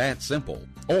 It's that simple.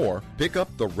 Or pick up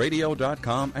the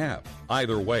radio.com app.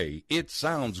 Either way, it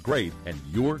sounds great, and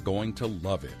you're going to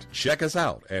love it. Check us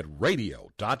out at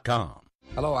radio.com.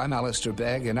 Hello, I'm Alistair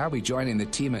Begg, and I'll be joining the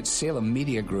team at Salem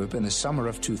Media Group in the summer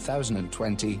of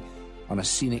 2020 on a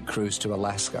scenic cruise to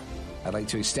Alaska. I'd like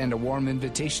to extend a warm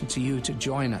invitation to you to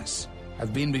join us.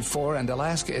 I've been before, and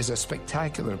Alaska is a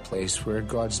spectacular place where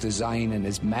God's design and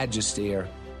His majesty are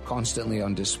constantly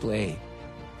on display.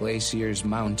 Glaciers,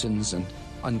 mountains, and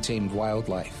untamed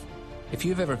wildlife. If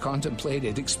you've ever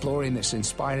contemplated exploring this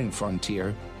inspiring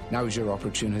frontier, now's your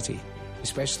opportunity,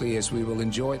 especially as we will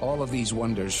enjoy all of these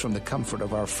wonders from the comfort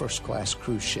of our first-class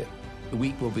cruise ship. The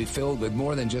week will be filled with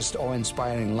more than just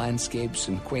awe-inspiring landscapes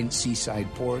and quaint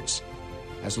seaside ports,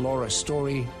 as Laura's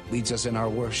story leads us in our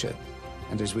worship,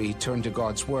 and as we turn to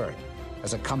God's Word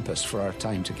as a compass for our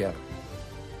time together.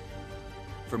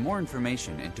 For more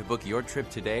information and to book your trip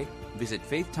today, visit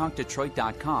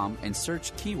faithtalkdetroit.com and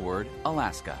search keyword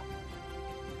Alaska.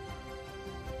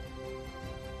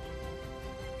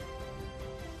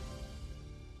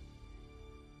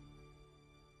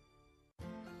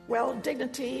 Well,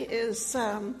 dignity is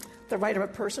the right of a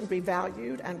person to be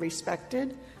valued and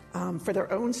respected for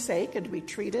their own sake and to be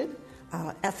treated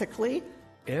ethically.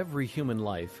 Every human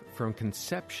life, from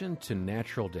conception to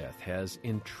natural death, has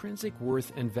intrinsic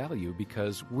worth and value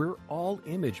because we're all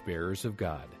image bearers of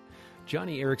God.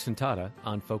 Johnny Erickson Tata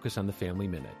on Focus on the Family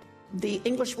Minute. The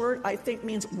English word, I think,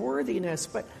 means worthiness,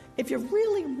 but if you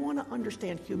really want to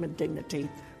understand human dignity,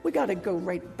 we got to go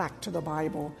right back to the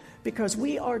Bible, because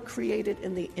we are created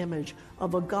in the image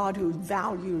of a God who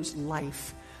values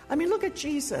life. I mean, look at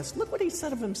Jesus. Look what He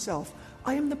said of Himself.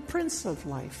 I am the Prince of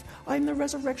Life. I am the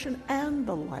resurrection and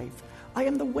the life. I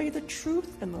am the way, the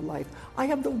truth, and the life. I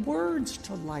have the words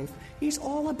to life. He's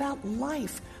all about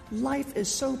life. Life is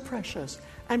so precious.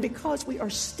 And because we are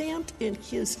stamped in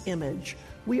His image,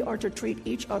 we are to treat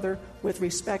each other with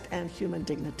respect and human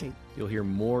dignity. You'll hear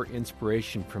more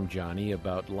inspiration from Johnny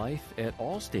about life at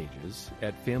all stages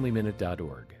at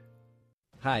FamilyMinute.org.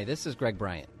 Hi, this is Greg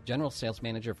Bryant, General Sales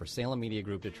Manager for Salem Media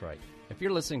Group Detroit. If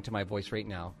you're listening to my voice right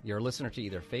now, you're a listener to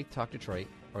either Faith Talk Detroit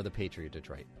or The Patriot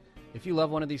Detroit. If you love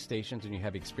one of these stations and you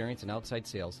have experience in outside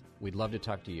sales, we'd love to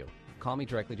talk to you. Call me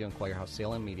directly to inquire how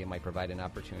Salem Media might provide an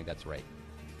opportunity that's right.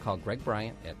 Call Greg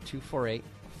Bryant at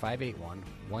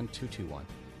 248-581-1221.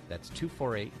 That's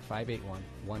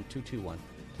 248-581-1221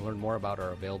 to learn more about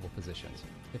our available positions.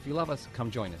 If you love us,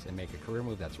 come join us and make a career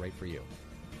move that's right for you.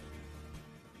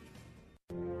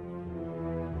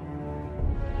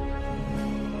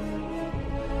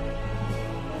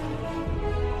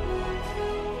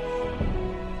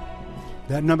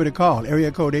 That number to call,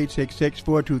 area code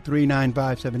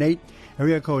 866-423-9578,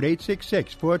 area code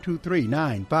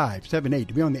 866-423-9578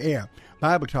 to be on the air.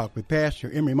 Bible Talk with Pastor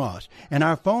Emery Moss. And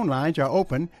our phone lines are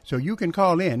open, so you can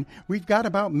call in. We've got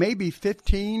about maybe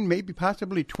 15, maybe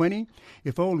possibly 20,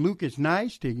 if old Luke is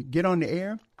nice, to get on the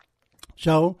air.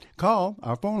 So call.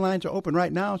 Our phone lines are open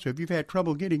right now, so if you've had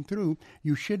trouble getting through,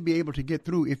 you should be able to get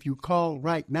through if you call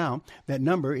right now. That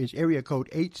number is area code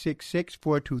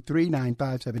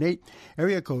 866-423-9578,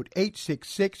 area code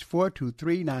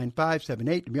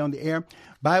 866-423-9578 to be on the air.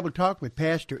 Bible Talk with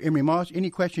Pastor Emery Moss.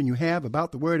 Any question you have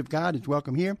about the Word of God is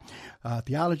welcome here.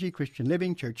 Theology, Christian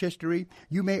living, church history.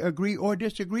 You may agree or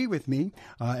disagree with me.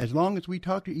 As long as we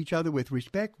talk to each other with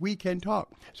respect, we can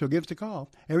talk. So give us a call.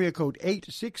 Area code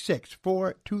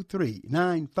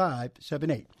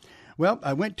 866-423-9578. Well,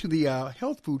 I went to the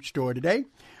health food store today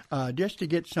just to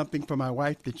get something for my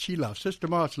wife that she loves. Sister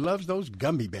Moss loves those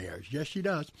gummy bears. Yes, she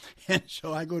does. And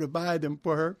so I go to buy them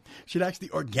for her. She likes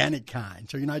the organic kind.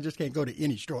 So, I just can't go to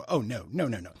any store. Oh, no.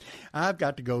 I've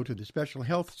got to go to the special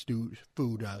health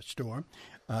food store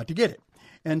to get it.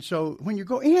 And so when you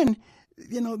go in,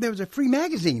 there was a free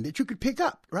magazine that you could pick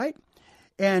up, right?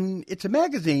 And it's a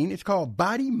magazine. It's called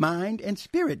Body, Mind, and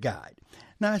Spirit Guide.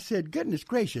 Now, I said, goodness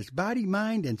gracious, body,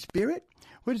 mind, and spirit?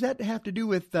 What does that have to do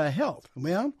with health?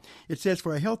 Well, it says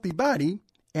for a healthy body,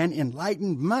 an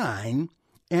enlightened mind,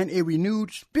 and a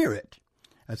renewed spirit.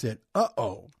 I said,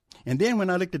 uh-oh. And then when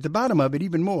I looked at the bottom of it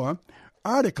even more,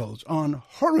 articles on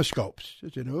horoscopes. I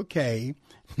said, okay,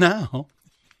 now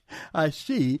I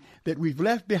see that we've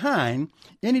left behind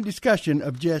any discussion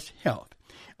of just health.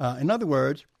 In other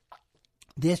words,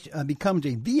 this becomes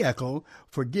a vehicle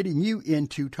for getting you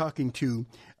into talking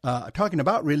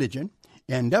about religion,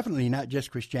 and definitely not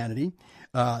just Christianity.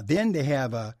 Then they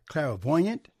have a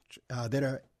clairvoyant that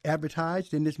are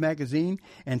advertised in this magazine,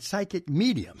 and psychic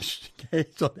mediums. Okay,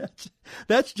 so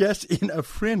that's just in a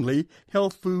friendly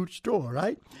health food store,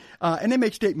 right? And they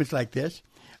make statements like this,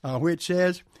 where it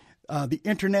says, the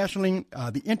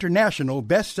international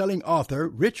best-selling author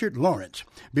Richard Lawrence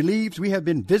believes we have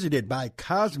been visited by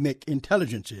cosmic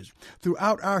intelligences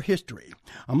throughout our history.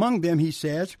 Among them, he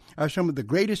says, are some of the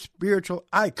greatest spiritual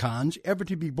icons ever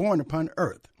to be born upon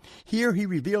earth. Here he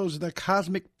reveals the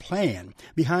cosmic plan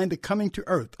behind the coming to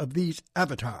earth of these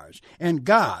avatars and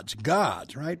gods,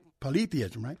 right?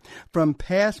 Polytheism, right? From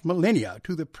past millennia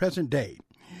to the present day.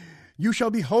 You shall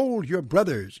behold your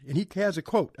brothers, and he has a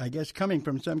quote, I guess, coming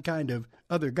from some kind of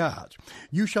other gods.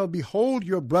 You shall behold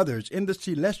your brothers in the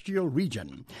celestial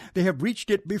region. They have reached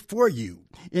it before you.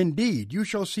 Indeed, you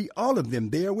shall see all of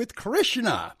them there with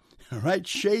Krishna. All right,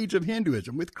 shades of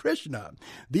Hinduism with Krishna.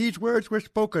 These words were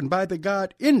spoken by the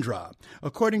god Indra,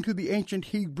 according to the ancient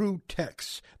Hebrew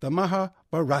texts, the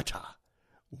Mahabharata.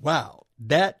 Wow,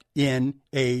 that in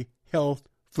a health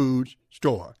foods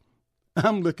store.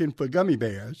 I'm looking for gummy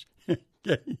bears.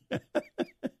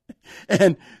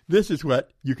 And this is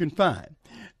what you can find.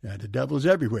 Now, the devil's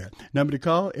everywhere. Number to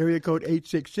call, area code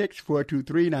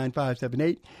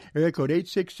 866-423-9578. Area code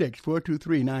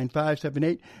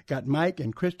 866-423-9578. Got Mike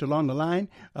and Crystal on the line.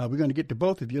 We're going to get to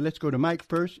both of you. Let's go to Mike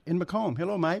first in Macomb.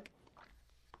 Hello, Mike.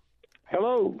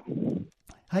 Hello.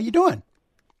 How you doing?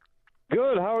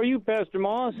 Good. How are you, Pastor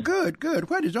Moss? Good.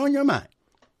 What is on your mind?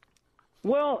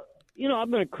 Well,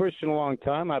 I've been a Christian a long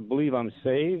time. I believe I'm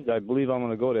saved. I believe I'm going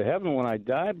to go to heaven when I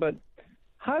die. But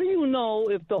how do you know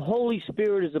if the Holy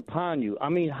Spirit is upon you? I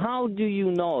mean, how do you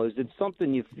know? Is it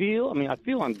something you feel? I mean, I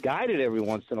feel I'm guided every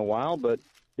once in a while, but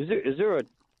is there a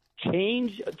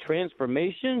change, a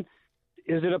transformation?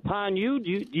 Is it upon you?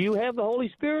 Do you have the Holy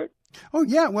Spirit? Oh,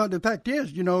 yeah. Well, the fact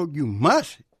is, you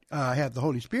must have the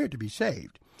Holy Spirit to be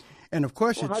saved. And, of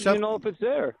course, how do you know if it's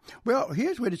there? Well,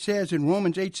 here's what it says in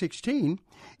Romans 8:16.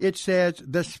 It says,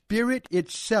 the Spirit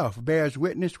itself bears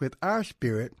witness with our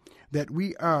spirit that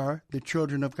we are the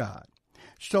children of God.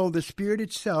 So the Spirit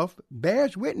itself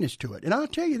bears witness to it. And I'll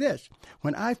tell you this.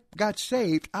 When I got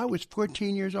saved, I was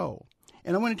 14 years old.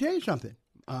 And I want to tell you something,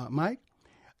 Mike.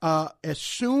 As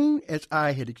soon as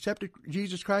I had accepted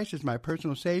Jesus Christ as my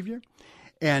personal Savior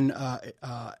and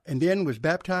then was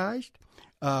baptized,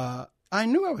 I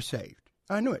knew I was saved.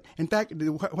 I knew it. In fact,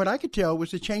 what I could tell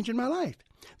was the change in my life.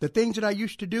 The things that I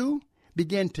used to do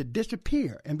began to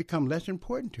disappear and become less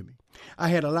important to me. I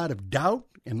had a lot of doubt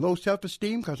and low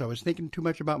self-esteem because I was thinking too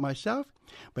much about myself.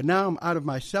 But now I'm out of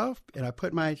myself and I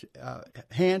put my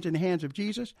hands in the hands of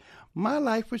Jesus. My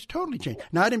life was totally changed.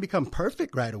 Now, I didn't become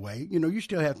perfect right away. You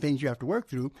still have things you have to work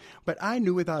through. But I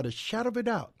knew without a shadow of a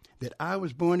doubt that I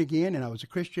was born again and I was a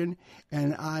Christian.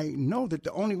 And I know that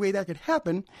the only way that could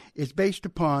happen is based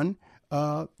upon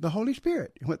the Holy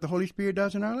Spirit and what the Holy Spirit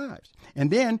does in our lives.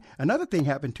 And then another thing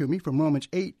happened to me from Romans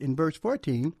 8 in verse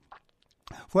 14.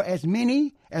 For as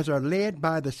many as are led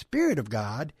by the Spirit of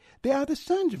God, they are the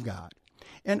sons of God.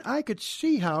 And I could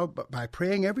see how, by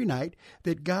praying every night,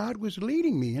 that God was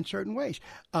leading me in certain ways.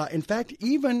 In fact,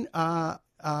 even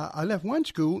I left one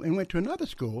school and went to another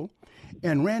school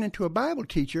and ran into a Bible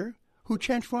teacher who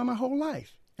transformed my whole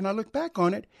life. And I look back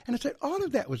on it, and I said, all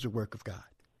of that was the work of God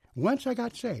once I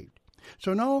got saved.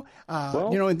 So no,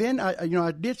 and then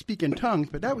I did speak in tongues,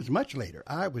 but that was much later.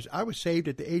 I was saved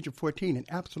at the age of 14 and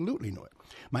absolutely knew it.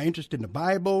 My interest in the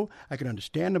Bible, I could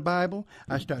understand the Bible.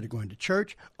 I started going to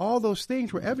church. All those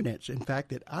things were evidence, in fact,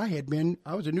 that I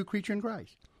was a new creature in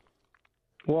Christ.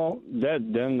 Well,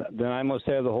 then I must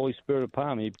have the Holy Spirit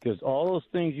upon me, because all those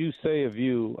things you say of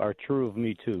you are true of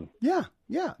me too. Yeah.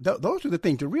 Those are the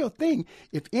things. The real thing,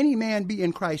 if any man be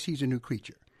in Christ, he's a new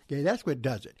creature. Okay, that's what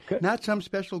does it. Okay. Not some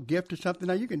special gift or something.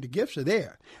 Now, the gifts are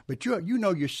there, but you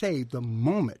know you're saved the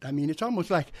moment. I mean, it's almost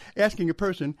like asking a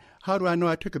person, how do I know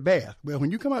I took a bath? Well,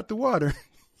 when you come out the water,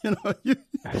 you're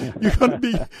going to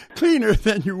be cleaner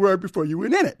than you were before you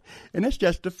went in it. And that's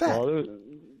just a fact. Well,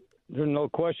 there's no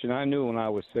question. I knew when I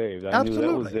was saved. I Absolutely.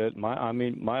 knew that was it.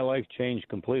 My life changed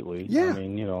completely. Yeah. I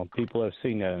mean, people have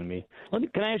seen that in me.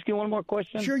 Can I ask you one more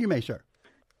question? Sure, you may, sir.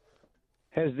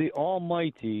 Has the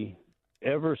Almighty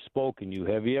ever spoken to you?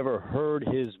 Have you ever heard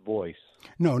his voice?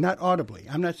 No, not audibly.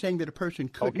 I'm not saying that a person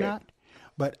could not,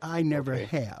 but I never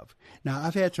have. Now,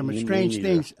 I've had some strange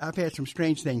things. I've had some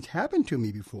strange things happen to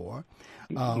me before,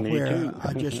 where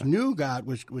I just knew God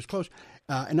was close.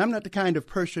 And I'm not the kind of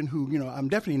person who, I'm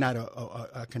definitely not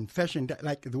a confession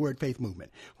like the Word Faith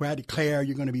Movement, where I declare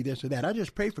you're going to be this or that. I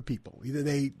just pray for people. Either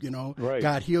they,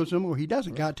 God heals them or He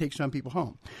doesn't. God takes some people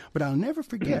home. But I'll never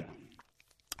forget.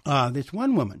 This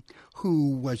one woman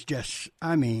who was just,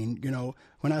 when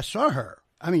I saw her,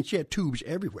 she had tubes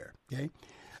everywhere, okay?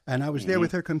 And I was there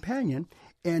with her companion,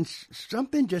 and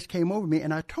something just came over me,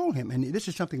 and I told him, and this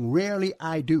is something rarely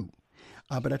I do,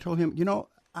 but I told him,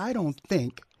 I don't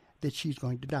think that she's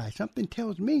going to die. Something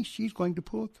tells me she's going to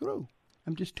pull through.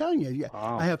 I'm just telling you.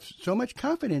 Wow. I have so much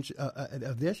confidence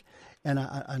of this, and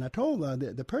I told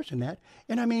the person that,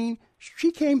 and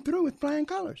she came through with flying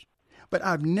colors. But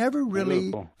I've never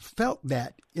really felt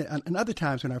that in other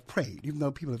times when I've prayed, even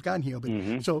though people have gotten healed.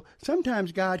 But so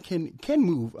sometimes God can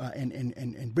move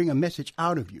and bring a message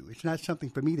out of you. It's not something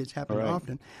for me that's happened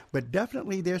often, but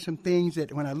definitely there's some things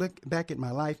that when I look back at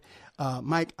my life,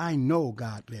 Mike, I know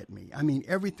God led me.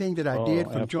 Everything that I did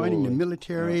from joining the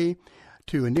military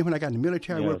and then when I got in the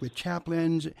military, I worked with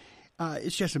chaplains.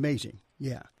 It's just amazing.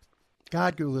 Yeah.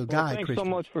 God will guide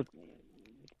Christians.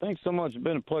 Thanks so much. It's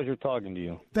been a pleasure talking to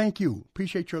you. Thank you.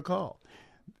 Appreciate your call.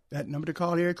 That number to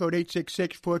call, area code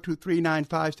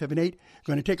 866-423-9578.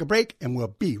 Going to take a break, and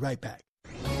we'll be right back.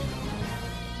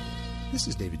 This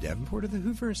is David Davenport of the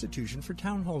Hoover Institution for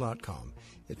Townhall.com.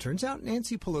 It turns out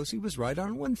Nancy Pelosi was right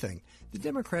on one thing. The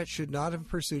Democrats should not have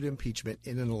pursued impeachment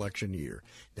in an election year.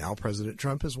 Now President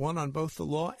Trump has won on both the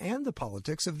law and the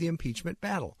politics of the impeachment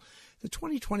battle. The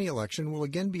 2020 election will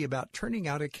again be about turning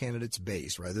out a candidate's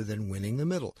base rather than winning the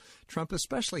middle. Trump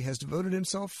especially has devoted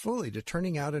himself fully to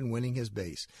turning out and winning his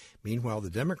base. Meanwhile, the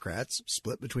Democrats,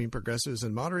 split between progressives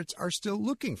and moderates, are still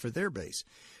looking for their base.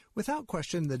 Without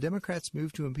question, the Democrats'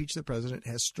 move to impeach the president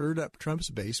has stirred up Trump's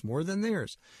base more than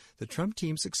theirs. The Trump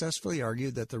team successfully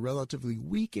argued that the relatively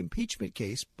weak impeachment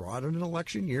case brought in an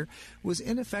election year was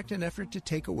in effect an effort to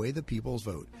take away the people's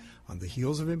vote. On the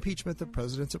heels of impeachment, the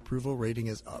president's approval rating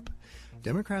is up.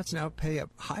 Democrats now pay a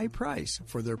high price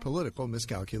for their political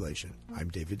miscalculation. I'm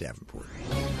David Davenport.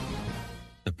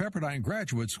 The Pepperdine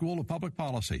Graduate School of Public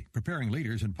Policy, preparing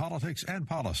leaders in politics and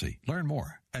policy. Learn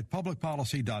more at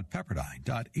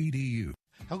publicpolicy.pepperdine.edu.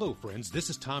 Hello, friends. This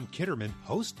is Tom Kitterman,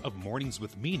 host of Mornings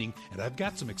with Meaning, and I've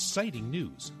got some exciting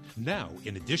news. Now,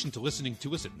 in addition to listening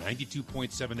to us at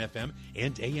 92.7 FM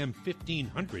and AM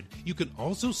 1500, you can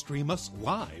also stream us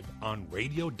live on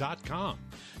radio.com.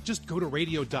 Just go to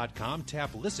radio.com,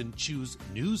 tap Listen, choose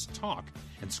News Talk,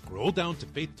 and scroll down to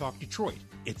Faith Talk Detroit.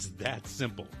 It's that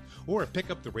simple. Or pick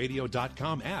up the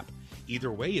radio.com app.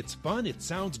 Either way, it's fun, it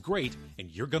sounds great, and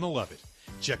you're going to love it.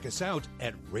 Check us out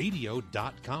at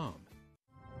radio.com.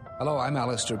 Hello, I'm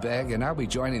Alistair Begg, and I'll be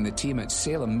joining the team at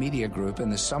Salem Media Group in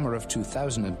the summer of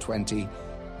 2020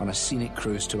 on a scenic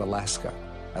cruise to Alaska.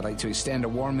 I'd like to extend a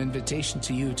warm invitation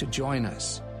to you to join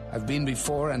us. I've been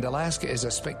before, and Alaska is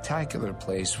a spectacular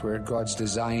place where God's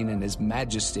design and His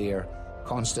majesty are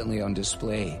constantly on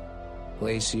display.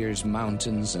 Glaciers,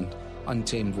 mountains, and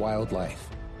untamed wildlife.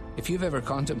 If you've ever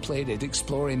contemplated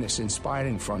exploring this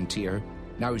inspiring frontier,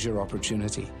 now's your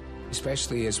opportunity,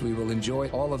 especially as we will enjoy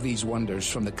all of these wonders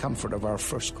from the comfort of our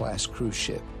first-class cruise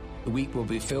ship. The week will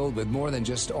be filled with more than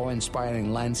just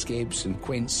awe-inspiring landscapes and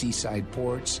quaint seaside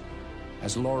ports,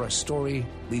 as Laura's story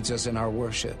leads us in our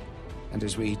worship, and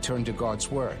as we turn to God's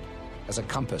Word as a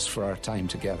compass for our time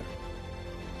together.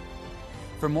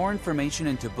 For more information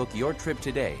and to book your trip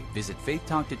today, visit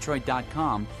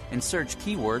faithtalkdetroit.com and search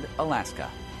keyword Alaska.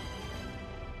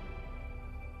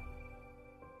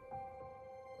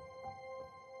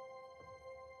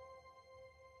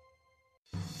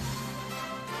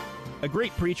 A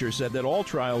great preacher said that all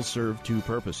trials serve two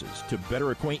purposes: to better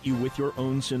acquaint you with your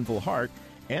own sinful heart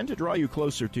and to draw you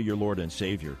closer to your Lord and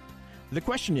Savior. The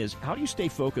question is, how do you stay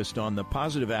focused on the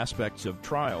positive aspects of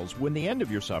trials when the end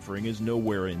of your suffering is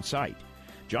nowhere in sight?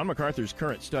 John MacArthur's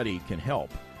current study can help.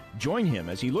 Join him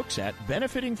as he looks at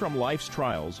benefiting from life's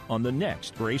trials on the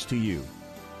next Grace to You.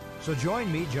 So join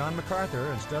me, John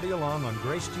MacArthur, and study along on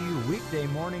Grace to You weekday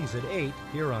mornings at 8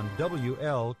 here on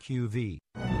WLQV.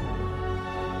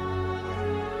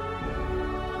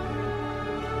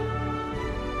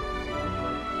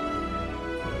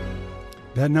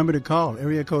 That number to call,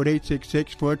 area code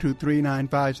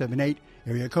 866-423-9578,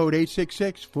 area code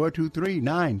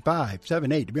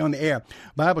 866-423-9578. To be on the air,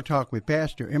 Bible Talk with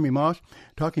Pastor Emery Moss,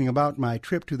 talking about my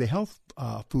trip to the health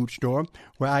food store,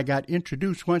 where I got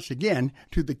introduced once again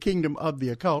to the kingdom of the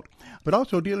occult, but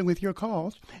also dealing with your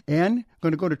calls, and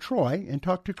going to go to Troy and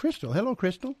talk to Crystal. Hello,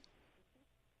 Crystal.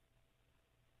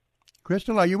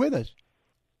 Crystal, are you with us?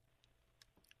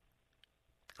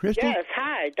 Crystal? Yes,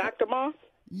 hi, Dr. Moss.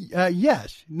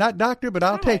 Yes, not doctor, but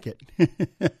I'll take it.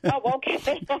 Oh, okay.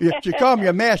 You call me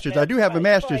a master's. I do have a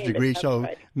master's degree, so.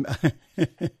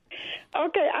 Okay,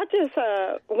 I just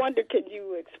wonder, could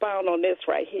you expound on this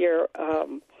right here?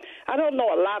 I don't know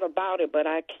a lot about it, but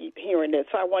I keep hearing it,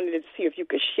 so I wanted to see if you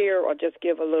could share or just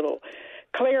give a little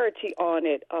clarity on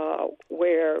it,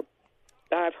 where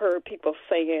I've heard people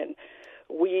saying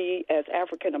we as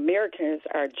African Americans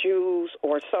are Jews,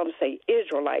 or some say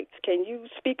Israelites. Can you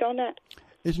speak on that?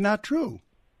 It's not true.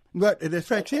 But the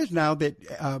fact is now that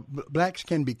blacks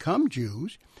can become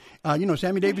Jews.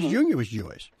 Sammy Davis Jr. was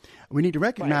Jewish. We need to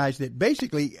recognize that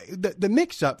basically the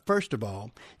mix-up, first of all,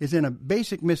 is in a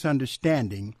basic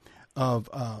misunderstanding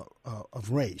of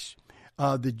race.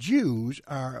 The Jews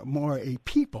are more a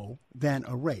people than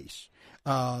a race.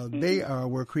 They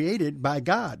were created by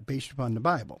God based upon the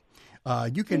Bible.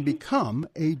 You can become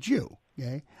a Jew.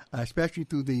 Okay, especially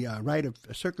through the rite of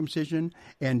circumcision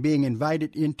and being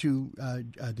invited into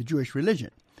the Jewish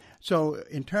religion. So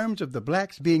in terms of the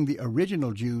blacks being the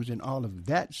original Jews and all of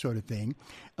that sort of thing,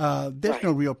 there's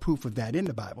no real proof of that in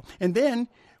the Bible. And then,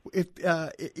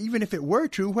 even if it were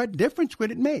true, what difference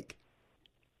would it make?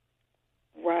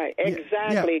 Right,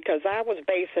 exactly, because I was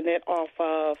basing it off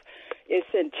of,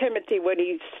 it's in Timothy when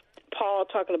Paul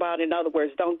talking about, in other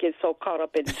words, don't get so caught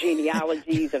up in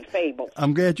genealogies and fables.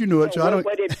 I'm glad you knew it. So what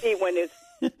would it be when it's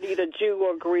neither Jew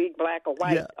or Greek, black or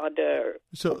white,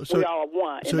 we all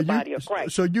one in the body of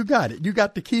Christ? So you got it. You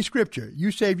got the key scripture.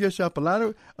 You save yourself a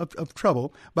lot of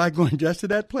trouble by going just to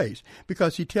that place,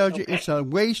 because he tells you it's a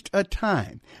waste of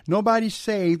time. Nobody's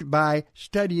saved by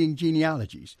studying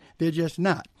genealogies. They're just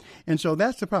not. And so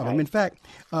that's the problem. Right. In fact,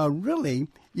 really,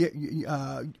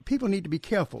 people need to be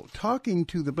careful. Talking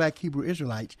to the black Hebrew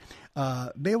Israelites,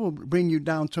 they will bring you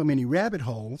down so many rabbit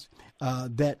holes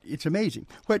that it's amazing.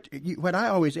 What I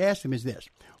always ask them is this: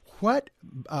 what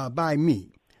by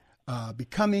me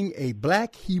becoming a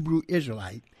black Hebrew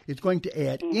Israelite is going to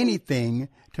add anything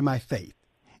to my faith?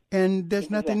 And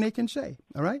there's nothing they can say,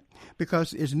 all right?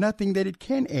 Because there's nothing that it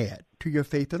can add to your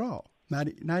faith at all.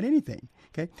 Not anything.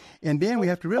 Okay, and then we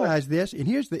have to realize this. And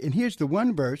here's the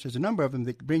one verse. There's a number of them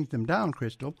that brings them down,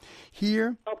 Crystal.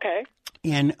 Here,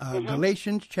 in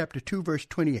Galatians chapter 2, verse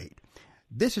 28.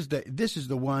 This is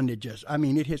the one that just,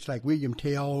 it hits like William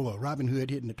Tell or Robin Hood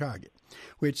hitting the target,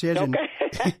 where it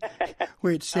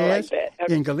says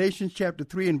in Galatians chapter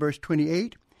 3 and verse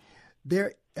 28.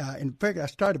 There, in fact, I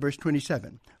start at verse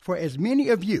 27. For as many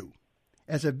of you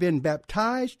as have been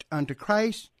baptized unto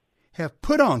Christ have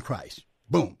put on Christ.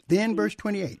 Boom. Then verse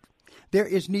 28. There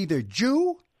is neither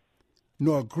Jew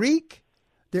nor Greek.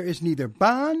 There is neither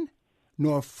bond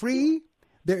nor free.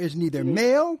 There is neither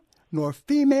male nor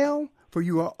female, for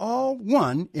you are all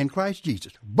one in Christ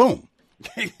Jesus. Boom.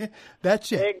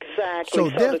 That's it. Exactly. So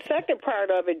the second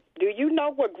part of it, do you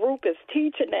know what group is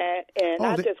teaching that? And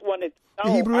I just wanted to know.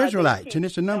 The Hebrew Israelites, and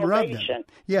it's a number of them.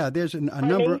 Yeah, there's a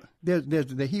number. There's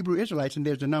the Hebrew Israelites, and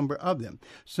there's a number of them.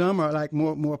 Some are like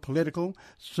more political.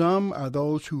 Some are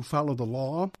those who follow the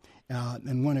law.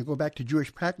 and want to go back to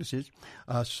Jewish practices.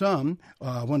 Some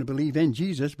want to believe in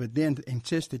Jesus, but then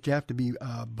insist that you have to be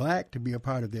black to be a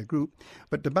part of their group.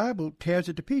 But the Bible tears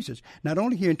it to pieces, not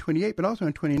only here in 28, but also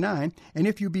in 29. And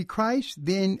if you be Christ,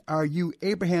 then are you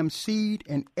Abraham's seed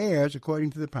and heirs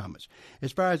according to the promise.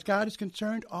 As far as God is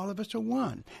concerned, all of us are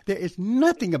one. There is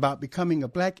nothing about becoming a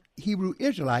black Hebrew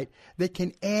Israelite that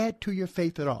can add to your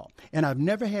faith at all. And I've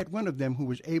never had one of them who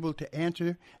was able to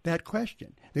answer that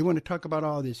question. They want to talk about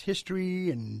all this history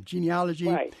and genealogy.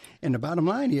 Right. And the bottom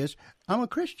line is, I'm a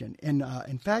Christian. And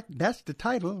in fact, that's the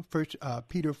title, 1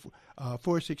 Peter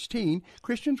 4:16,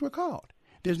 Christians were called.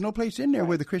 There's no place in there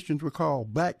where the Christians were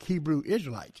called black Hebrew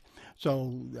Israelites.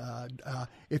 So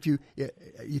if you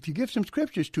give some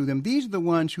scriptures to them, these are the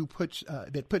ones who put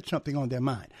something on their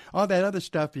mind. All that other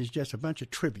stuff is just a bunch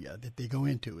of trivia that they go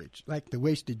into. It's like the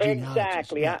wasted genealogy.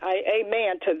 Exactly.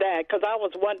 Amen to that. Because I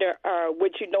was wondering,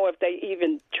 would you know if they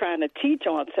even trying to teach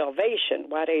on salvation?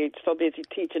 Why they so busy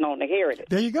teaching on the heritage?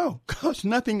 There you go. Because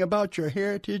nothing about your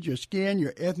heritage, your skin,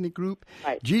 your ethnic group.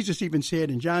 Right. Jesus even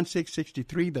said in John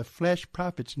 6:63, the flesh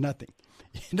profits nothing.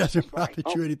 It doesn't profit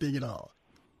you anything at all.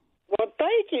 Well,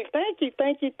 thank you.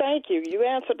 You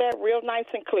answered that real nice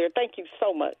and clear. Thank you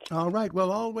so much. All right.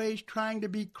 Well, always trying to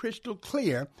be crystal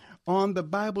clear on the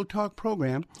Bible Talk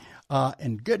program.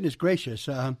 And goodness gracious,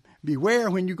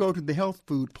 beware when you go to the health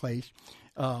food place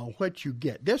what you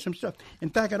get. There's some stuff. In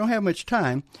fact, I don't have much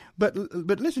time, but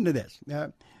listen to this.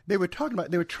 They were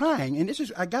trying,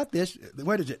 and I got this,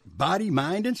 what is it, body,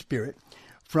 mind, and spirit,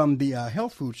 from the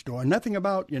health food store. Nothing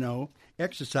about,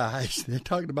 exercise. They're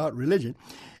talking about religion.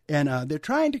 And they're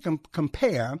trying to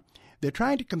compare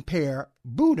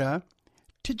Buddha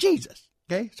to Jesus.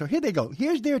 Okay, so here they go.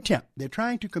 Here's their attempt. They're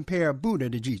trying to compare Buddha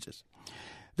to Jesus.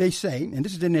 They say, and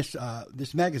this is in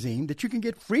this magazine that you can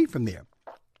get free from there.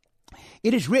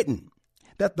 It is written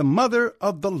that the mother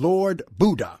of the Lord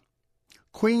Buddha,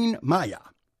 Queen Maya,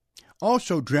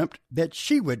 also dreamt that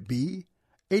she would be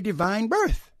a divine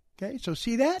birth. Okay, so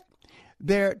see that?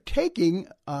 They're taking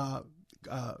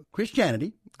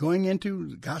Christianity, going into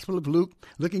the Gospel of Luke,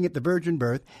 looking at the virgin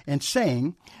birth, and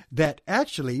saying that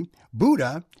actually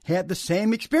Buddha had the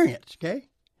same experience, okay?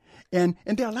 And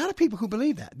there are a lot of people who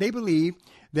believe that. They believe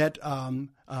that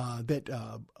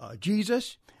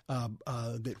Jesus,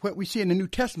 that what we see in the New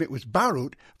Testament was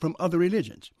borrowed from other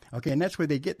religions, okay? And that's where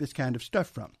they get this kind of stuff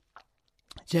from.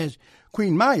 It says,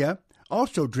 Queen Maya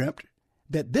also dreamt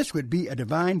that this would be a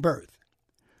divine birth.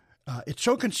 It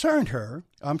so concerned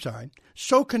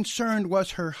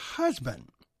was her husband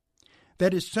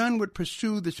that his son would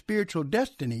pursue the spiritual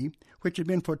destiny which had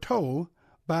been foretold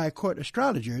by court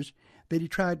astrologers, that he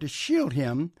tried to shield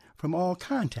him from all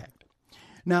contact.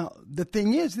 Now, the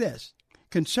thing is this,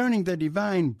 concerning the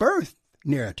divine birth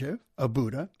narrative of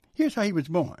Buddha, here's how he was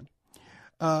born.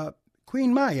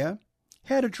 Queen Maya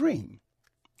had a dream,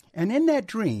 and in that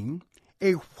dream,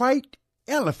 a white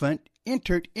elephant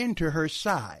entered into her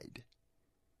side.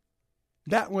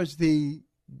 That was the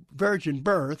virgin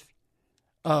birth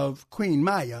of Queen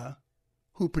Maya,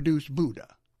 who produced Buddha.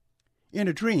 In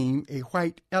a dream, a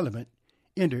white elephant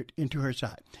entered into her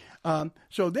side.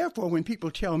 So therefore, when people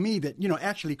tell me that,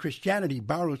 actually Christianity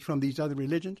borrows from these other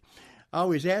religions, I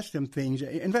always ask them things.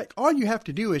 In fact, all you have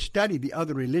to do is study the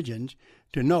other religions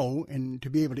to know and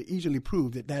to be able to easily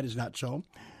prove that that is not so.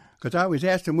 Because I always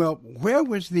ask them, well, where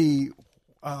was the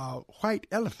white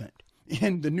elephant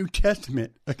in the New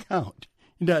Testament account?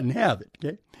 He doesn't have it,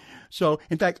 okay? So,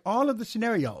 in fact, all of the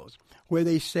scenarios where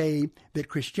they say that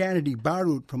Christianity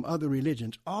borrowed from other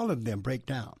religions, all of them break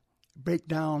down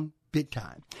big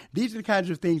time. These are the kinds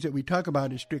of things that we talk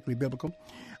about in Strictly Biblical,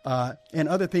 and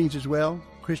other things as well,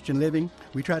 Christian living.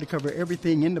 We try to cover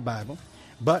everything in the Bible.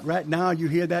 But right now you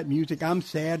hear that music. I'm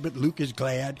sad, but Luke is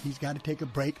glad. He's got to take a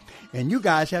break. And you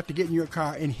guys have to get in your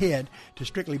car and head to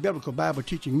Strictly Biblical Bible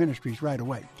Teaching Ministries right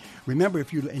away. Remember,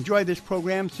 if you enjoy this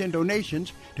program, send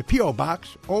donations to P.O.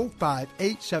 Box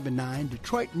 05879,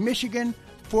 Detroit, Michigan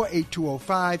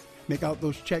 48205. Make out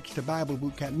those checks to Bible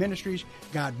Boot Camp Ministries.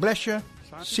 God bless you.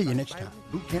 See you next time.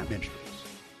 Boot Camp Ministries.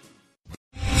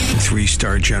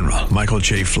 3-star General Michael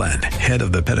J. Flynn, head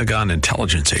of the Pentagon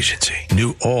Intelligence Agency,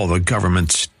 knew all the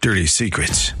government's dirty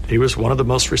secrets. He was one of the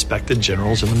most respected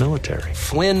generals in the military.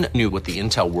 Flynn knew what the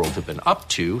intel world had been up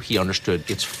to. He understood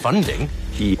its funding.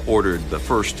 He ordered the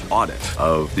first audit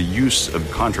of the use of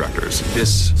contractors.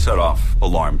 This set off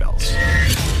alarm bells.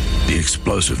 The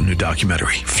explosive new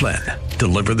documentary, Flynn,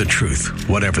 Deliver the Truth,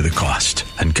 Whatever the Cost,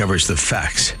 uncovers the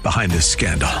facts behind this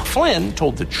scandal. Flynn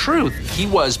told the truth. He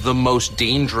was the most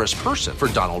dangerous person for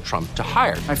Donald Trump to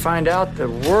hire. I find out the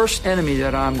worst enemy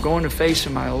that I'm going to face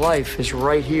in my life is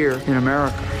right here in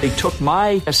America. They took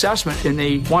my assessment and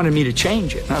they wanted me to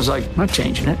change it. And I was like, I'm not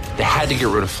changing it. They had to get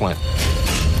rid of Flynn.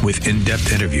 With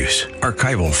in-depth interviews,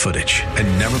 archival footage,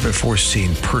 and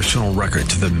never-before-seen personal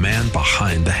records of the man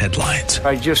behind the headlines.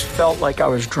 I just felt like I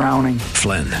was drowning.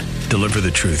 Flynn, Deliver the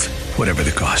Truth, Whatever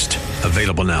the Cost.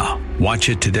 Available now. Watch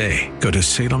it today. Go to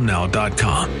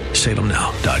salemnow.com.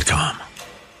 salemnow.com.